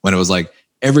myself, when it was like,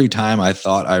 every time I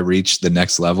thought I reached the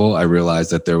next level, I realized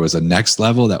that there was a next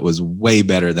level that was way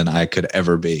better than I could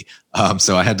ever be.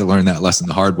 So I had to learn that lesson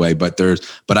the hard way. But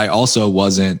I also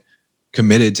wasn't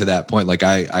committed to that point. Like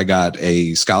I got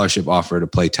a scholarship offer to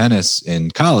play tennis in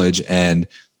college, and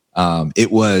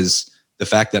it was the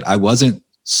fact that I wasn't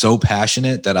so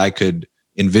passionate that I could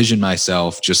envision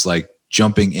myself just like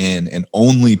jumping in and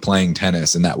only playing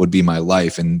tennis, and that would be my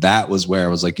life. And that was where I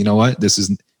was like, you know what,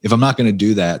 if I'm not going to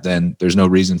do that, then there's no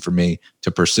reason for me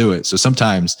to pursue it. So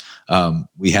sometimes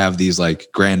we have these like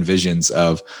grand visions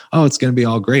of, oh, it's going to be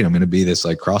all great, I'm going to be this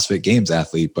like CrossFit Games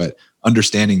athlete, but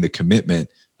understanding the commitment,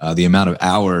 the amount of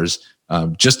hours,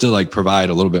 just to like provide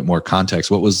a little bit more context.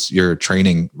 What was your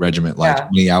training regimen like? How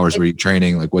many hours were you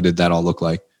training? Like, what did that all look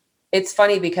like? It's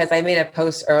funny because I made a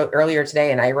post earlier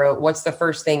today, and I wrote, what's the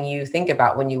first thing you think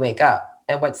about when you wake up?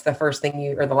 And what's the first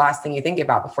thing or the last thing you think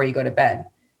about before you go to bed?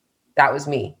 That was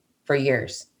me for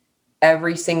years.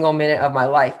 Every single minute of my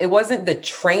life. It wasn't the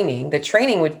training. The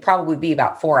training would probably be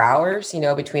about 4 hours,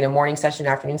 between a morning session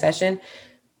and afternoon session.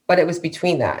 But it was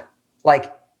between that.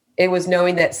 Like, it was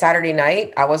knowing that Saturday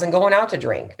night, I wasn't going out to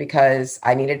drink because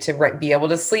I needed to be able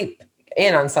to sleep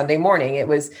in on Sunday morning. It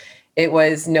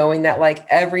was knowing that like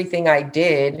everything I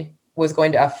did was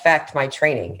going to affect my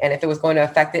training. And if it was going to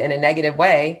affect it in a negative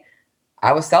way,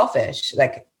 I was selfish.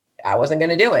 Like I wasn't going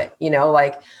to do it,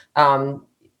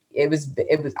 it was,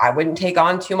 I wouldn't take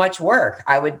on too much work.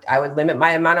 I would limit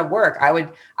my amount of work. I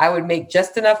would make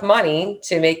just enough money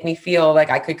to make me feel like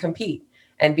I could compete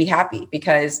and be happy,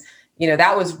 because,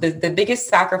 that was the biggest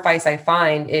sacrifice I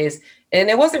find is, and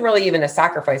it wasn't really even a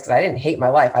sacrifice because I didn't hate my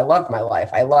life. I loved my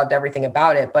life. I loved everything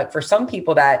about it. But for some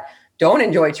people that don't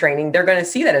enjoy training, they're going to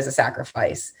see that as a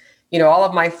sacrifice. All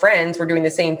of my friends were doing the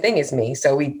same thing as me.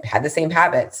 So we had the same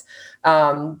habits.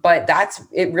 But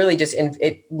it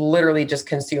literally just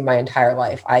consumed my entire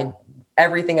life.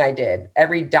 Everything I did,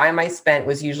 every dime I spent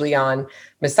was usually on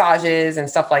massages and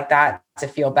stuff like that to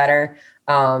feel better.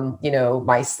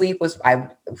 My sleep was,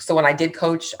 so when I did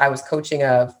coach, I was coaching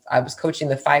the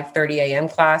 5:30 a.m.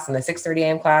 class and the 6:30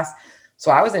 a.m. class.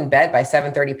 So I was in bed by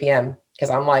 7:30 p.m. because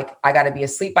I'm like, I got to be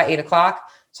asleep by 8 o'clock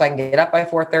so I can get up by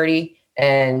 4:30.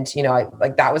 And,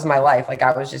 that was my life. Like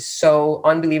I was just so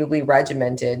unbelievably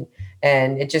regimented,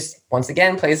 and it just, once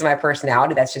again, plays in my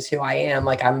personality. That's just who I am.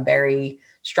 Like I'm very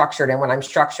structured. And when I'm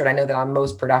structured, I know that I'm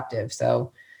most productive.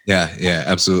 So Yeah,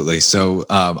 absolutely. So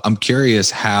I'm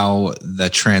curious how the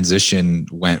transition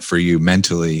went for you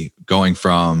mentally, going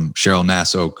from Cheryl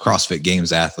Nasso, CrossFit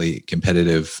Games athlete,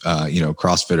 competitive,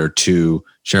 CrossFitter, to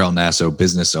Cheryl Nasso,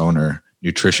 business owner,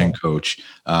 nutrition coach.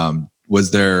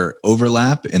 Was there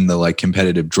overlap in the like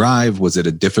competitive drive? Was it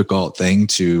a difficult thing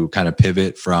to kind of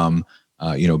pivot from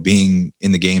being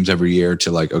in the games every year to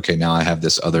like, okay, now I have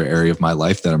this other area of my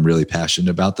life that I'm really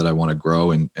passionate about that I want to grow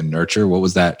and nurture? What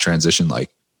was that transition like?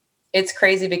 It's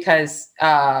crazy because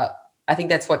I think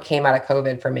that's what came out of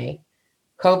COVID for me.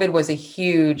 COVID was a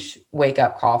huge wake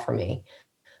up call for me.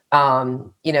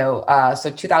 So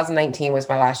 2019 was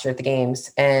my last year at the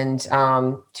games, and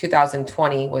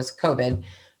 2020 was COVID,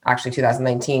 actually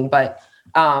 2019. But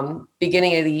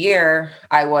beginning of the year,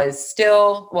 I was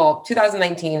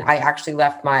 2019, I actually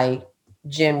left my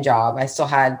gym job. I still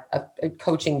had a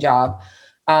coaching job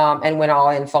and went all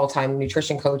in full-time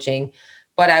nutrition coaching.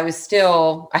 But I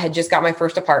had just got my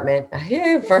first apartment,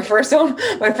 my first own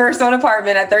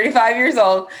apartment at 35 years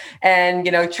old, and,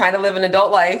 trying to live an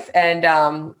adult life.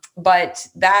 And, but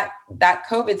that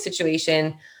COVID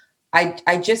situation,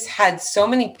 I just had so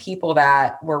many people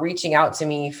that were reaching out to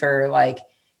me for like,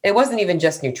 it wasn't even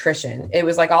just nutrition. It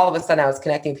was like, all of a sudden I was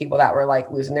connecting people that were like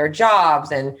losing their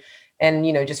jobs and,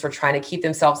 just were trying to keep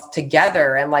themselves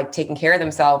together and like taking care of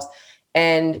themselves.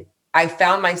 And I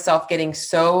found myself getting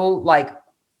so like,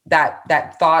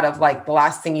 that thought of like the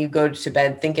last thing you go to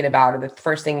bed thinking about, or the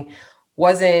first thing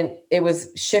it was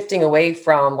shifting away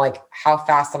from like, how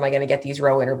fast am I going to get these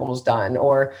row intervals done?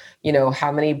 Or,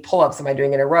 how many pull-ups am I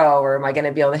doing in a row? Or am I going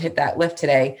to be able to hit that lift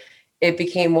today? It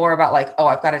became more about like, oh,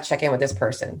 I've got to check in with this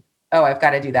person. Oh, I've got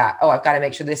to do that. Oh, I've got to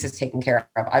make sure this is taken care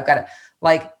of. I've got to,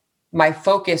 like, my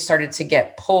focus started to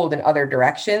get pulled in other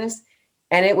directions.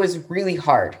 And it was really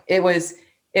hard. It was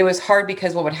hard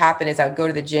because what would happen is I would go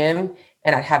to the gym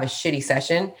and I'd have a shitty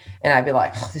session and I'd be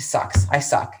like, oh, this sucks. I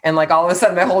suck. And like, all of a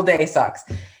sudden my whole day sucks.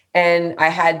 And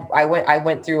I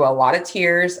went through a lot of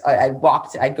tears. I'd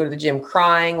go to the gym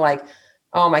crying, like,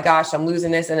 oh my gosh, I'm losing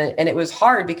this. And it was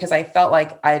hard because I felt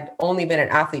like I'd only been an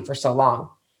athlete for so long.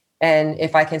 And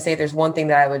if I can say there's one thing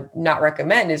that I would not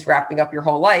recommend is wrapping up your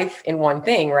whole life in one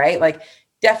thing, right? Like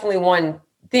definitely one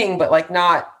thing, but like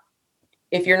not,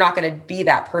 if you're not going to be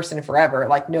that person forever,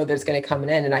 like, no, there's going to come an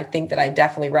end. And I think that I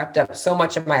definitely wrapped up so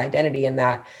much of my identity in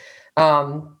that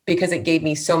because it gave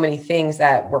me so many things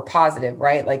that were positive,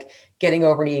 right? Like getting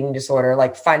over an eating disorder,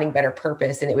 like finding better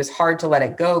purpose. And it was hard to let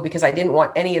it go because I didn't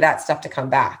want any of that stuff to come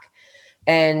back.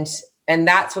 And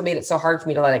that's what made it so hard for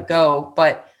me to let it go.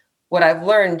 But what I've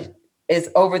learned is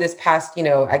over this past,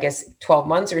 12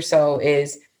 months or so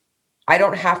is I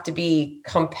don't have to be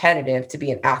competitive to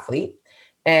be an athlete.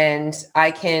 And I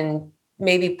can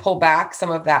maybe pull back some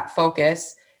of that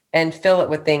focus and fill it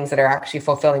with things that are actually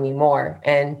fulfilling me more.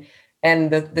 And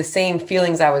the same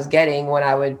feelings I was getting when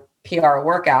I would PR a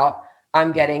workout,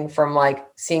 I'm getting from like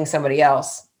seeing somebody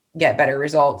else get better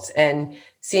results and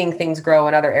seeing things grow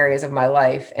in other areas of my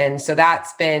life. And so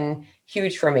that's been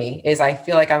huge for me, is I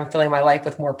feel like I'm filling my life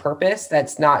with more purpose.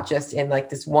 That's not just in like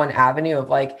this one avenue of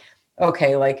like,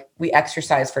 okay, like we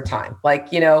exercise for time.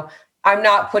 Like, I'm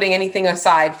not putting anything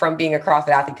aside from being a CrossFit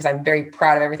athlete because I'm very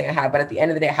proud of everything I have. But at the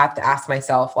end of the day, I have to ask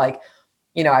myself, like,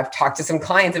 I've talked to some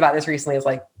clients about this recently. It's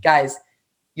like, guys,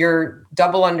 your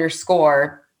double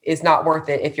underscore is not worth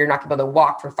it if you're not able to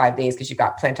walk for 5 days because you've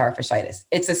got plantar fasciitis.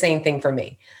 It's the same thing for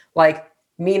me. Like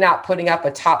me not putting up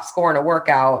a top score in a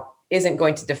workout isn't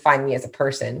going to define me as a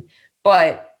person,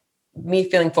 but me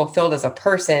feeling fulfilled as a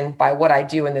person by what I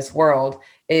do in this world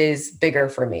is bigger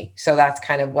for me. So that's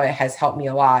kind of what has helped me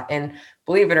a lot. And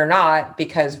believe it or not,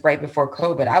 because right before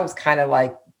COVID, I was kind of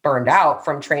like burned out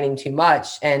from training too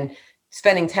much and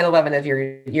spending 10, 11 of your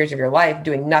years of your life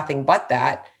doing nothing but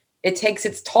that, it takes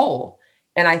its toll.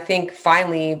 And I think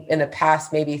finally in the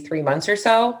past, maybe 3 months or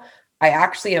so, I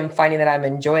actually am finding that I'm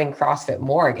enjoying CrossFit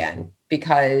more again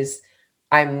because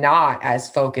I'm not as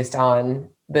focused on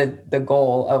the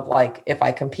goal of like, if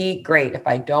I compete, great. If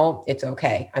I don't, it's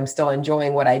okay. I'm still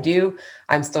enjoying what I do.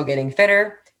 I'm still getting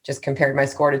fitter. Just compared my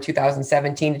score to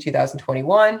 2017 to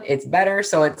 2021, it's better.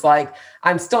 So it's like,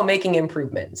 I'm still making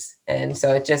improvements. And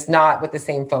so it's just not with the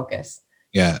same focus.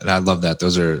 Yeah. And I love that.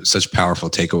 Those are such powerful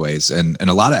takeaways. And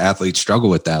a lot of athletes struggle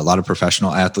with that. A lot of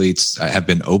professional athletes have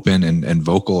been open and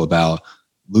vocal about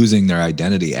losing their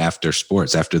identity after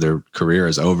sports, after their career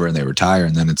is over and they retire.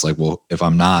 And then it's like, well, if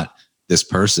I'm not this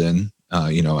person,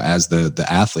 as the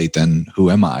athlete, then who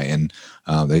am I? And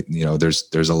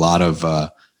there's a lot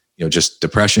of just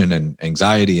depression and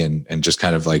anxiety and just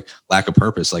kind of like lack of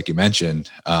purpose, like you mentioned.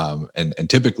 And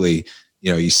typically,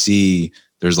 you see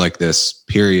there's like this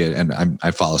period, and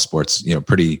I follow sports,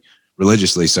 pretty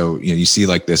religiously. So, you see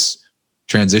like this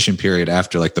transition period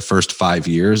after like the first 5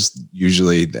 years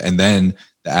usually, and then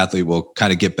the athlete will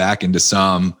kind of get back into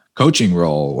some coaching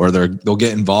role, or they'll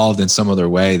get involved in some other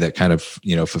way that kind of,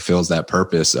 fulfills that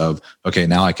purpose of, okay,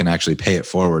 now I can actually pay it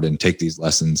forward and take these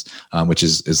lessons, which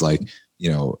is like,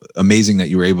 amazing that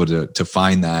you were able to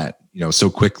find that, so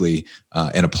quickly,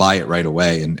 and apply it right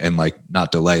away and like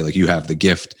not delay. Like you have the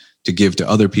gift to give to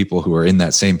other people who are in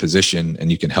that same position,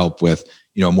 and you can help with,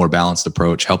 a more balanced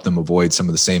approach, help them avoid some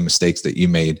of the same mistakes that you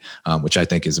made, which I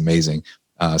think is amazing.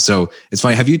 So it's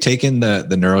funny. Have you taken the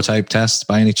neurotype test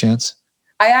by any chance?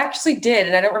 I actually did,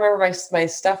 and I don't remember my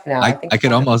stuff now. I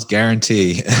could almost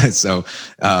guarantee. So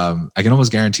I can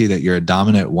almost guarantee that you're a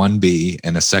dominant 1B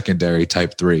and a secondary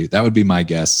type 3. That would be my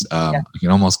guess. I can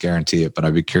almost guarantee it, but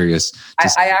I'd be curious.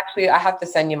 I have to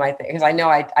send you my thing, because I know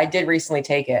I did recently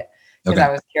take it, because I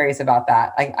was curious about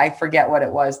that. I forget what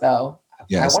it was though.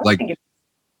 Yes, I think it's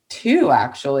 2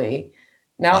 actually.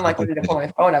 Now I'm like ready to pull my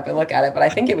phone up and look at it, but I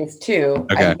think it was 2.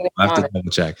 Okay, I have to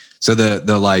double check. So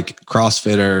the like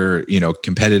CrossFitter,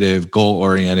 competitive,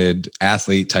 goal-oriented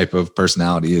athlete type of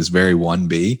personality is very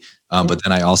 1B. But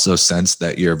then I also sense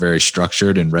that you're very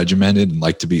structured and regimented and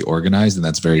like to be organized, and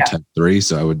that's very type 3.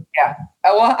 So I would. Yeah.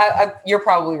 Well, you're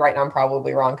probably right, and I'm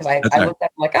probably wrong, because I looked at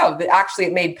it like, actually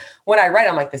it made, when I read,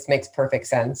 I'm like, this makes perfect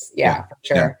sense. Yeah, for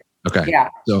sure. Yeah. Okay. Yeah.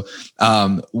 So,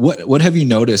 what have you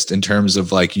noticed in terms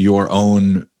of like your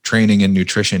own training and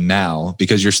nutrition now?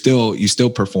 Because you still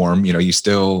perform, you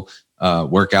still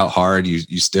work out hard,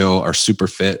 you still are super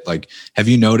fit. Like, have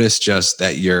you noticed just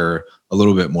that you're a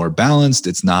little bit more balanced?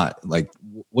 It's not like,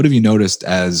 what have you noticed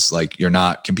as like, you're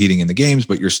not competing in the games,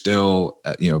 but you're still,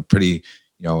 pretty,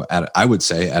 I would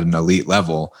say at an elite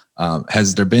level.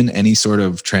 Has there been any sort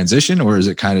of transition, or is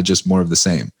it kind of just more of the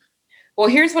same? Well,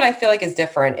 here's what I feel like is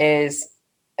different is,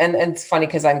 and it's funny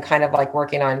because I'm kind of like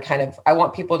working on I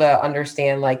want people to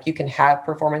understand, like, you can have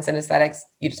performance and aesthetics.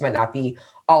 You just might not be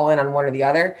all in on one or the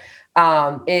other.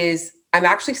 Is I'm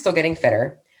actually still getting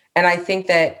fitter. And I think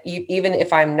that even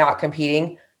if I'm not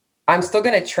competing, I'm still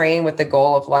going to train with the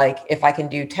goal of like, if I can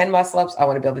do 10 muscle ups, I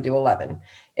want to be able to do 11.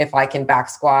 If I can back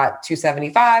squat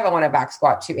 275, I want to back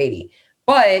squat 280.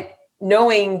 But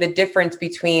knowing the difference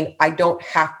between, I don't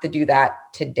have to do that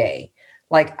today.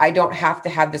 Like, I don't have to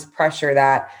have this pressure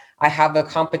that I have a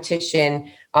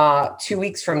competition 2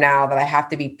 weeks from now that I have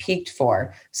to be peaked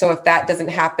for. So if that doesn't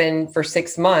happen for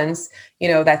 6 months,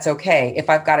 that's okay. If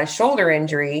I've got a shoulder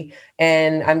injury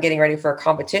and I'm getting ready for a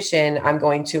competition, I'm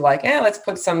going to like, let's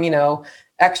put some,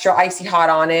 extra icy hot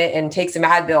on it and take some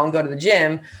Advil and go to the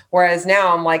gym. Whereas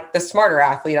now I'm like the smarter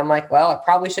athlete. I'm like, well, I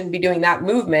probably shouldn't be doing that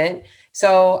movement.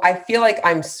 So I feel like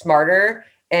I'm smarter,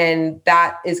 and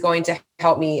that is going to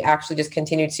help me actually just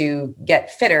continue to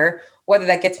get fitter. Whether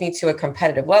that gets me to a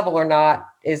competitive level or not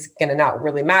is going to not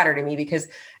really matter to me, because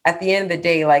at the end of the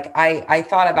day, like I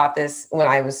thought about this when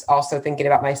I was also thinking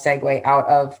about my segue out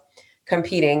of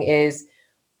competing, is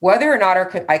whether or not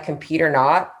I compete or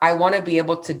not, I want to be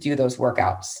able to do those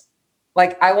workouts.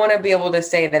 Like, I want to be able to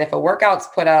say that if a workout's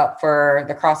put up for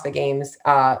the CrossFit Games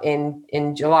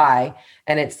in July,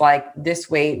 and it's like this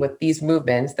weight with these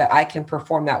movements, that I can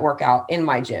perform that workout in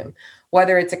my gym.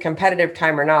 Whether it's a competitive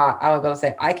time or not, I will be able to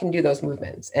say, I can do those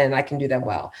movements and I can do them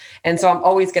well. And so I'm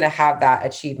always going to have that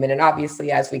achievement. And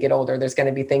obviously, as we get older, there's going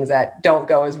to be things that don't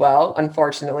go as well,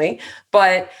 unfortunately.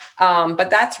 But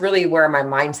that's really where my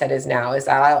mindset is now, is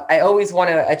that I always want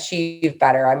to achieve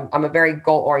better. I'm a very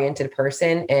goal-oriented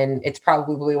person, and it's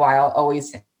probably why I'll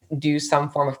always do some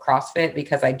form of CrossFit,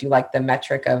 because I do like the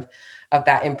metric of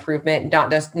that improvement, not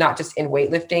just in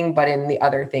weightlifting, but in the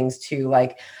other things too.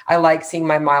 Like, I like seeing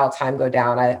my mile time go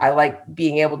down. I like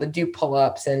being able to do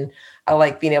pull-ups, and I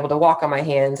like being able to walk on my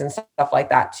hands and stuff like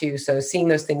that too. So seeing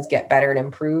those things get better and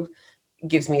improve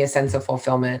gives me a sense of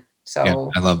fulfillment.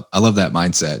 So yeah, I love that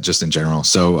mindset just in general.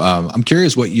 So I'm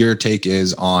curious what your take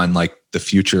is on like the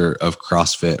future of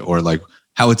CrossFit, or like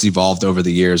how it's evolved over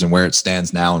the years and where it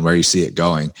stands now and where you see it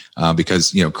going.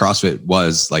 Because, CrossFit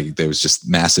was like, there was just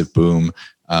massive boom.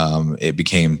 It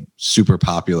became super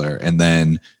popular, and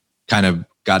then kind of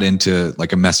got into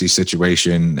like a messy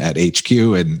situation at HQ,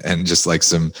 and just like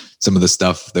some of the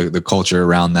stuff, the culture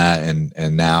around that.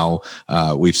 And now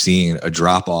we've seen a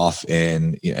drop off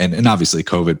and obviously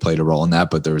COVID played a role in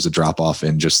that, but there was a drop off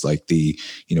in just like the,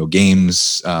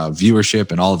 games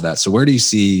viewership and all of that. So where do you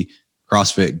see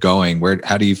CrossFit going?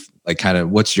 How do you like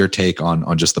what's your take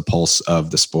on just the pulse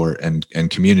of the sport and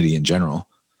community in general?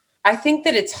 I think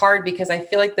that it's hard, because I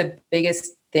feel like the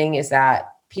biggest thing is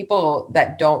that people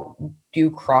that don't do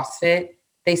CrossFit,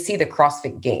 they see the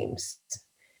CrossFit Games.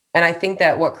 And I think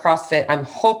that what CrossFit, I'm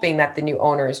hoping that the new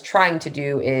owner is trying to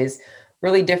do is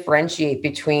really differentiate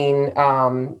between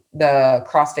the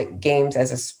CrossFit Games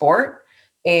as a sport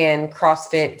and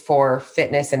CrossFit for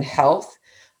fitness and health.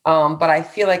 But I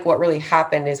feel like what really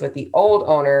happened is with the old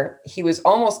owner, he was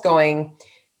almost going,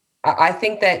 I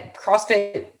think that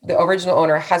CrossFit, the original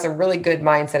owner, has a really good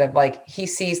mindset of like, he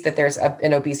sees that there's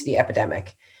an obesity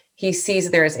epidemic. He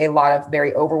sees there's a lot of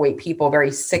very overweight people,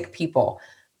 very sick people.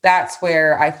 That's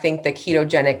where I think the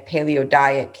ketogenic paleo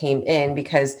diet came in,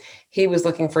 because he was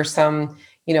looking for some,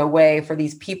 way for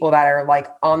these people that are like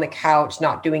on the couch,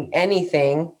 not doing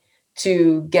anything,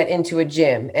 to get into a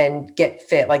gym and get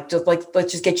fit. Like,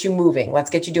 let's just get you moving. Let's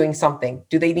get you doing something.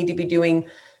 Do they need to be doing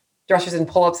thrusters and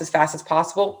pull-ups as fast as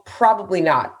possible? Probably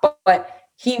not, but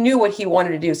he knew what he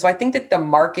wanted to do. So I think that the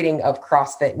marketing of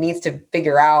CrossFit needs to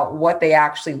figure out what they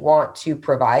actually want to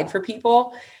provide for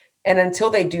people. And until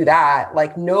they do that,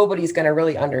 like, nobody's going to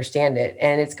really understand it.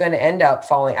 And it's going to end up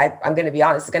falling. I'm going to be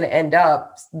honest, it's going to end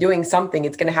up doing something.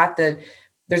 It's going to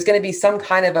there's going to be some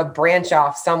kind of a branch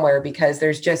off somewhere, because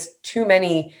there's just too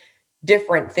many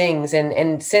different things.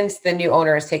 And since the new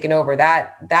owner has taken over,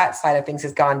 that side of things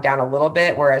has gone down a little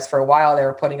bit. Whereas for a while they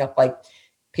were putting up like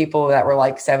people that were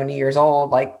like 70 years old,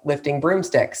 like lifting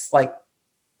broomsticks, like,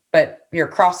 but you're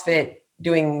CrossFit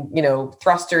doing,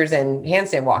 thrusters and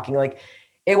handstand walking. Like,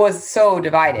 it was so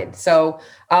divided. So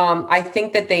I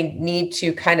think that they need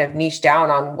to kind of niche down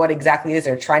on what exactly it is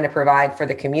they're trying to provide for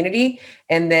the community,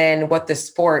 and then what the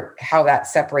sport, how that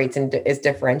separates and is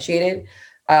differentiated.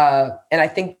 And I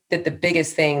think that the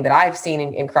biggest thing that I've seen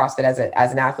in CrossFit as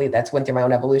an athlete that's went through my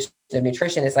own evolution of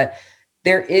nutrition is that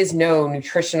there is no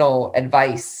nutritional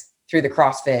advice through the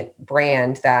CrossFit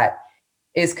brand that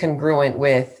is congruent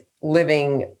with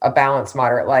living a balanced,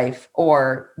 moderate life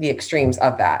or the extremes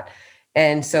of that.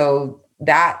 And so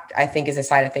that, I think, is a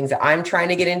side of things that I'm trying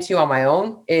to get into on my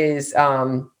own, is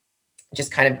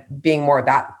just kind of being more of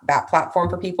that platform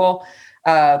for people.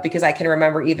 Because I can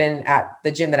remember even at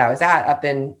the gym that I was at up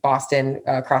in Boston,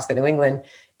 CrossFit New England,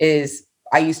 is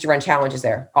I used to run challenges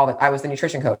there. I was the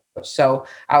nutrition coach. So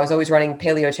I was always running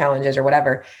paleo challenges or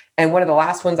whatever. And one of the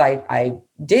last ones I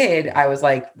did, I was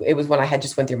like, it was when I had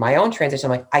just went through my own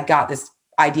transition. I'm like, I got this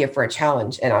idea for a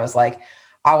challenge. And I was like,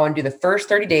 I want to do the first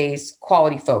 30 days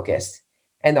quality focus.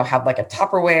 And they'll have like a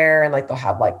Tupperware, and like they'll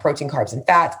have like protein, carbs, and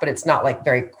fats, but it's not like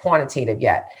very quantitative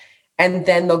yet. And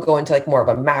then they'll go into like more of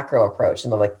a macro approach,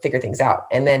 and they'll like figure things out.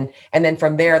 And then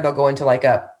from there, they'll go into like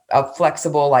a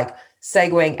flexible, like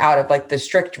segueing out of like the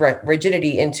strict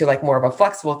rigidity into like more of a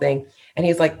flexible thing. And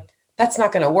he's like, that's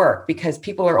not going to work, because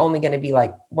people are only going to be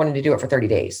like wanting to do it for 30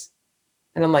 days.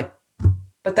 And I'm like,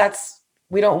 but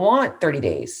we don't want 30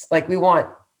 days. Like, we want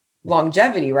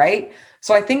longevity, right?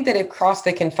 So I think that if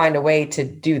CrossFit can find a way to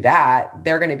do that,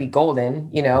 they're going to be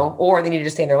golden, or they need to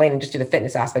just stay in their lane and just do the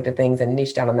fitness aspect of things and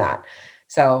niche down on that.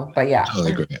 So, but yeah.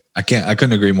 Totally agree. I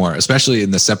couldn't agree more, especially in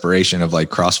the separation of like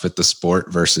CrossFit, the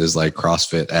sport, versus like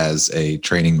CrossFit as a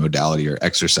training modality or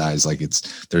exercise. Like,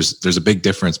 there's a big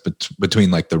difference between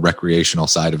like the recreational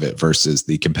side of it versus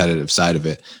the competitive side of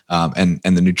it. And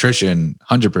the nutrition,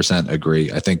 100%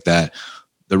 agree. I think that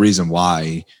the reason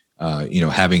why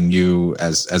having you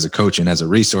as a coach and as a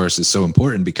resource is so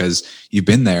important, because you've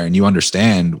been there and you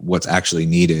understand what's actually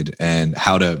needed and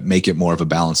how to make it more of a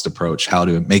balanced approach, how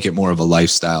to make it more of a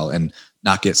lifestyle and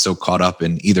not get so caught up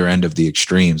in either end of the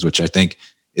extremes, which I think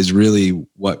is really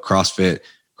what CrossFit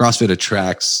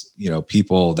attracts,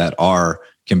 people that are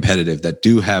competitive, that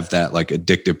do have that like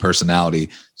addictive personality.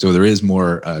 So there is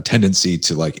more tendency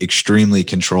to like extremely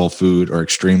control food or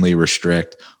extremely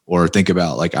restrict, or think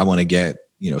about like, I want to get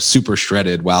super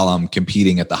shredded while I'm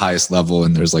competing at the highest level.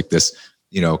 And there's like this,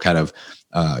 kind of,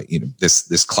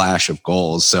 this clash of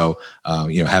goals. So,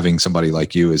 having somebody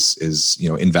like you is,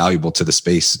 invaluable to the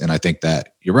space. And I think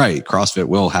that you're right. CrossFit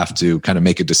will have to kind of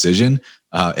make a decision,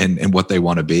 and what they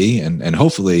want to be. And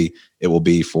hopefully it will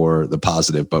be for the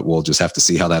positive, but we'll just have to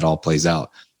see how that all plays out.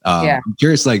 I'm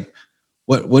curious, like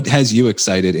what has you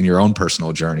excited in your own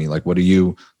personal journey? Like, what are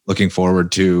you looking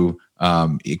forward to?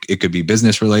 It could be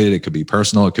business related, it could be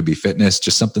personal, it could be fitness,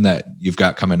 just something that you've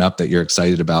got coming up that you're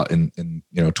excited about in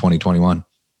 2021.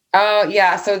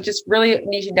 Yeah. So just really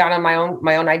niching down on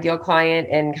my own ideal client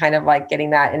and kind of like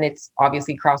getting that. And it's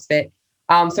obviously CrossFit.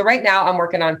 So right now I'm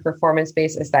working on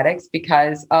performance-based aesthetics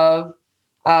because of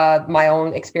my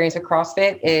own experience with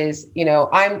CrossFit is,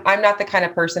 I'm not the kind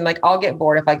of person, like, I'll get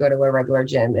bored if I go to a regular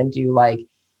gym and do like,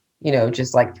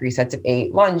 just like 3 sets of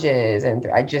 8 lunges. And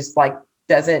I just like,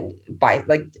 I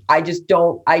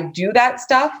do that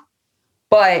stuff,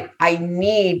 but I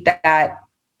need that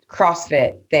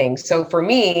CrossFit thing. So for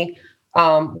me,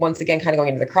 once again, kind of going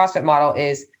into the CrossFit model,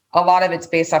 is a lot of it's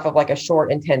based off of like a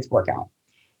short, intense workout.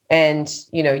 And,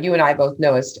 you know, you and I both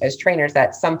know as trainers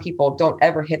that some people don't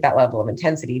ever hit that level of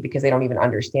intensity because they don't even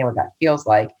understand what that feels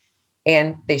like.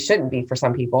 And they shouldn't be for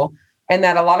some people. And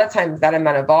that a lot of times that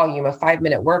amount of volume, a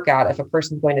 5-minute workout, if a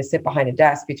person's going to sit behind a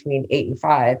desk between 8 and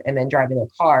 5 and then drive in a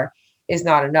car, is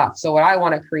not enough. So what I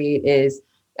want to create is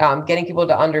getting people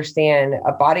to understand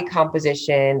a body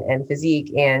composition and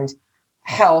physique and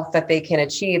health that they can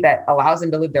achieve that allows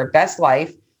them to live their best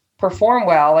life, perform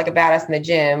well like a badass in the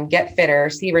gym, get fitter,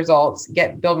 see results,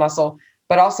 build muscle,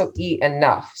 but also eat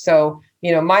enough. So,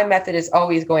 you know, my method is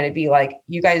always going to be like,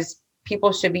 you guys,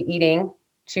 people should be eating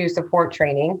to support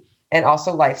training and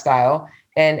also lifestyle.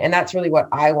 And that's really what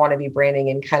I want to be branding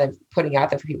and kind of putting out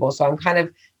there for people. So I'm kind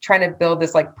of trying to build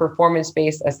this like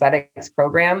performance-based aesthetics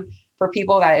program for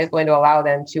people that is going to allow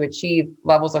them to achieve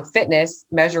levels of fitness,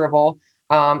 measurable,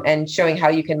 and showing how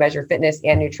you can measure fitness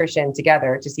and nutrition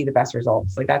together to see the best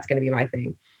results. Like that's going to be my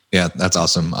thing. Yeah, that's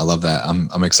awesome. I love that.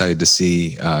 I'm excited to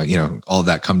see, all of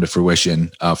that come to fruition.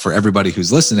 For everybody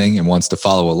who's listening and wants to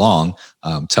follow along,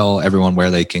 tell everyone where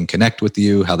they can connect with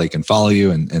you, how they can follow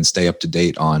you and stay up to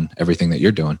date on everything that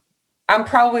you're doing. I'm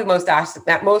probably most active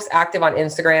on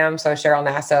Instagram. So Cheryl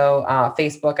Nasso,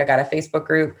 Facebook, I got a Facebook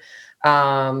group.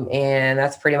 And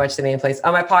that's pretty much the main place.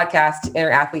 On my podcast, Inner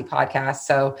Athlete Podcast.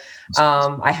 So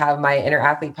I have my Inner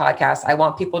Athlete Podcast. I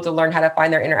want people to learn how to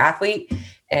find their inner athlete.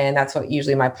 And that's what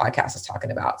usually my podcast is talking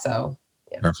about. So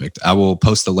yeah. Perfect. I will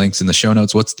post the links in the show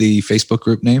notes. What's the Facebook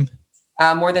group name?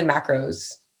 More Than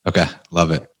Macros. Okay.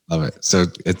 Love it. Love it. So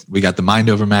we got the Mind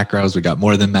Over Macros. We got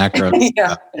More Than Macros.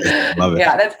 Yeah. Love it.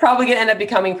 Yeah. That's probably going to end up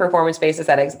becoming performance-based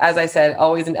aesthetics. As I said,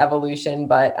 always an evolution,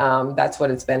 but that's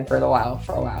what it's been for a while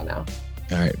now.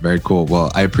 All right. Very cool. Well,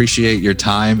 I appreciate your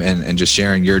time and just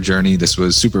sharing your journey. This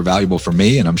was super valuable for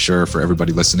me and I'm sure for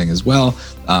everybody listening as well.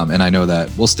 And I know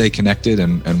that we'll stay connected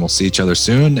and we'll see each other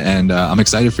soon. And I'm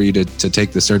excited for you to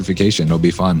take the certification. It'll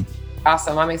be fun.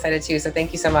 Awesome. I'm excited too. So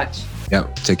thank you so much. Yeah.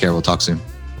 Take care. We'll talk soon.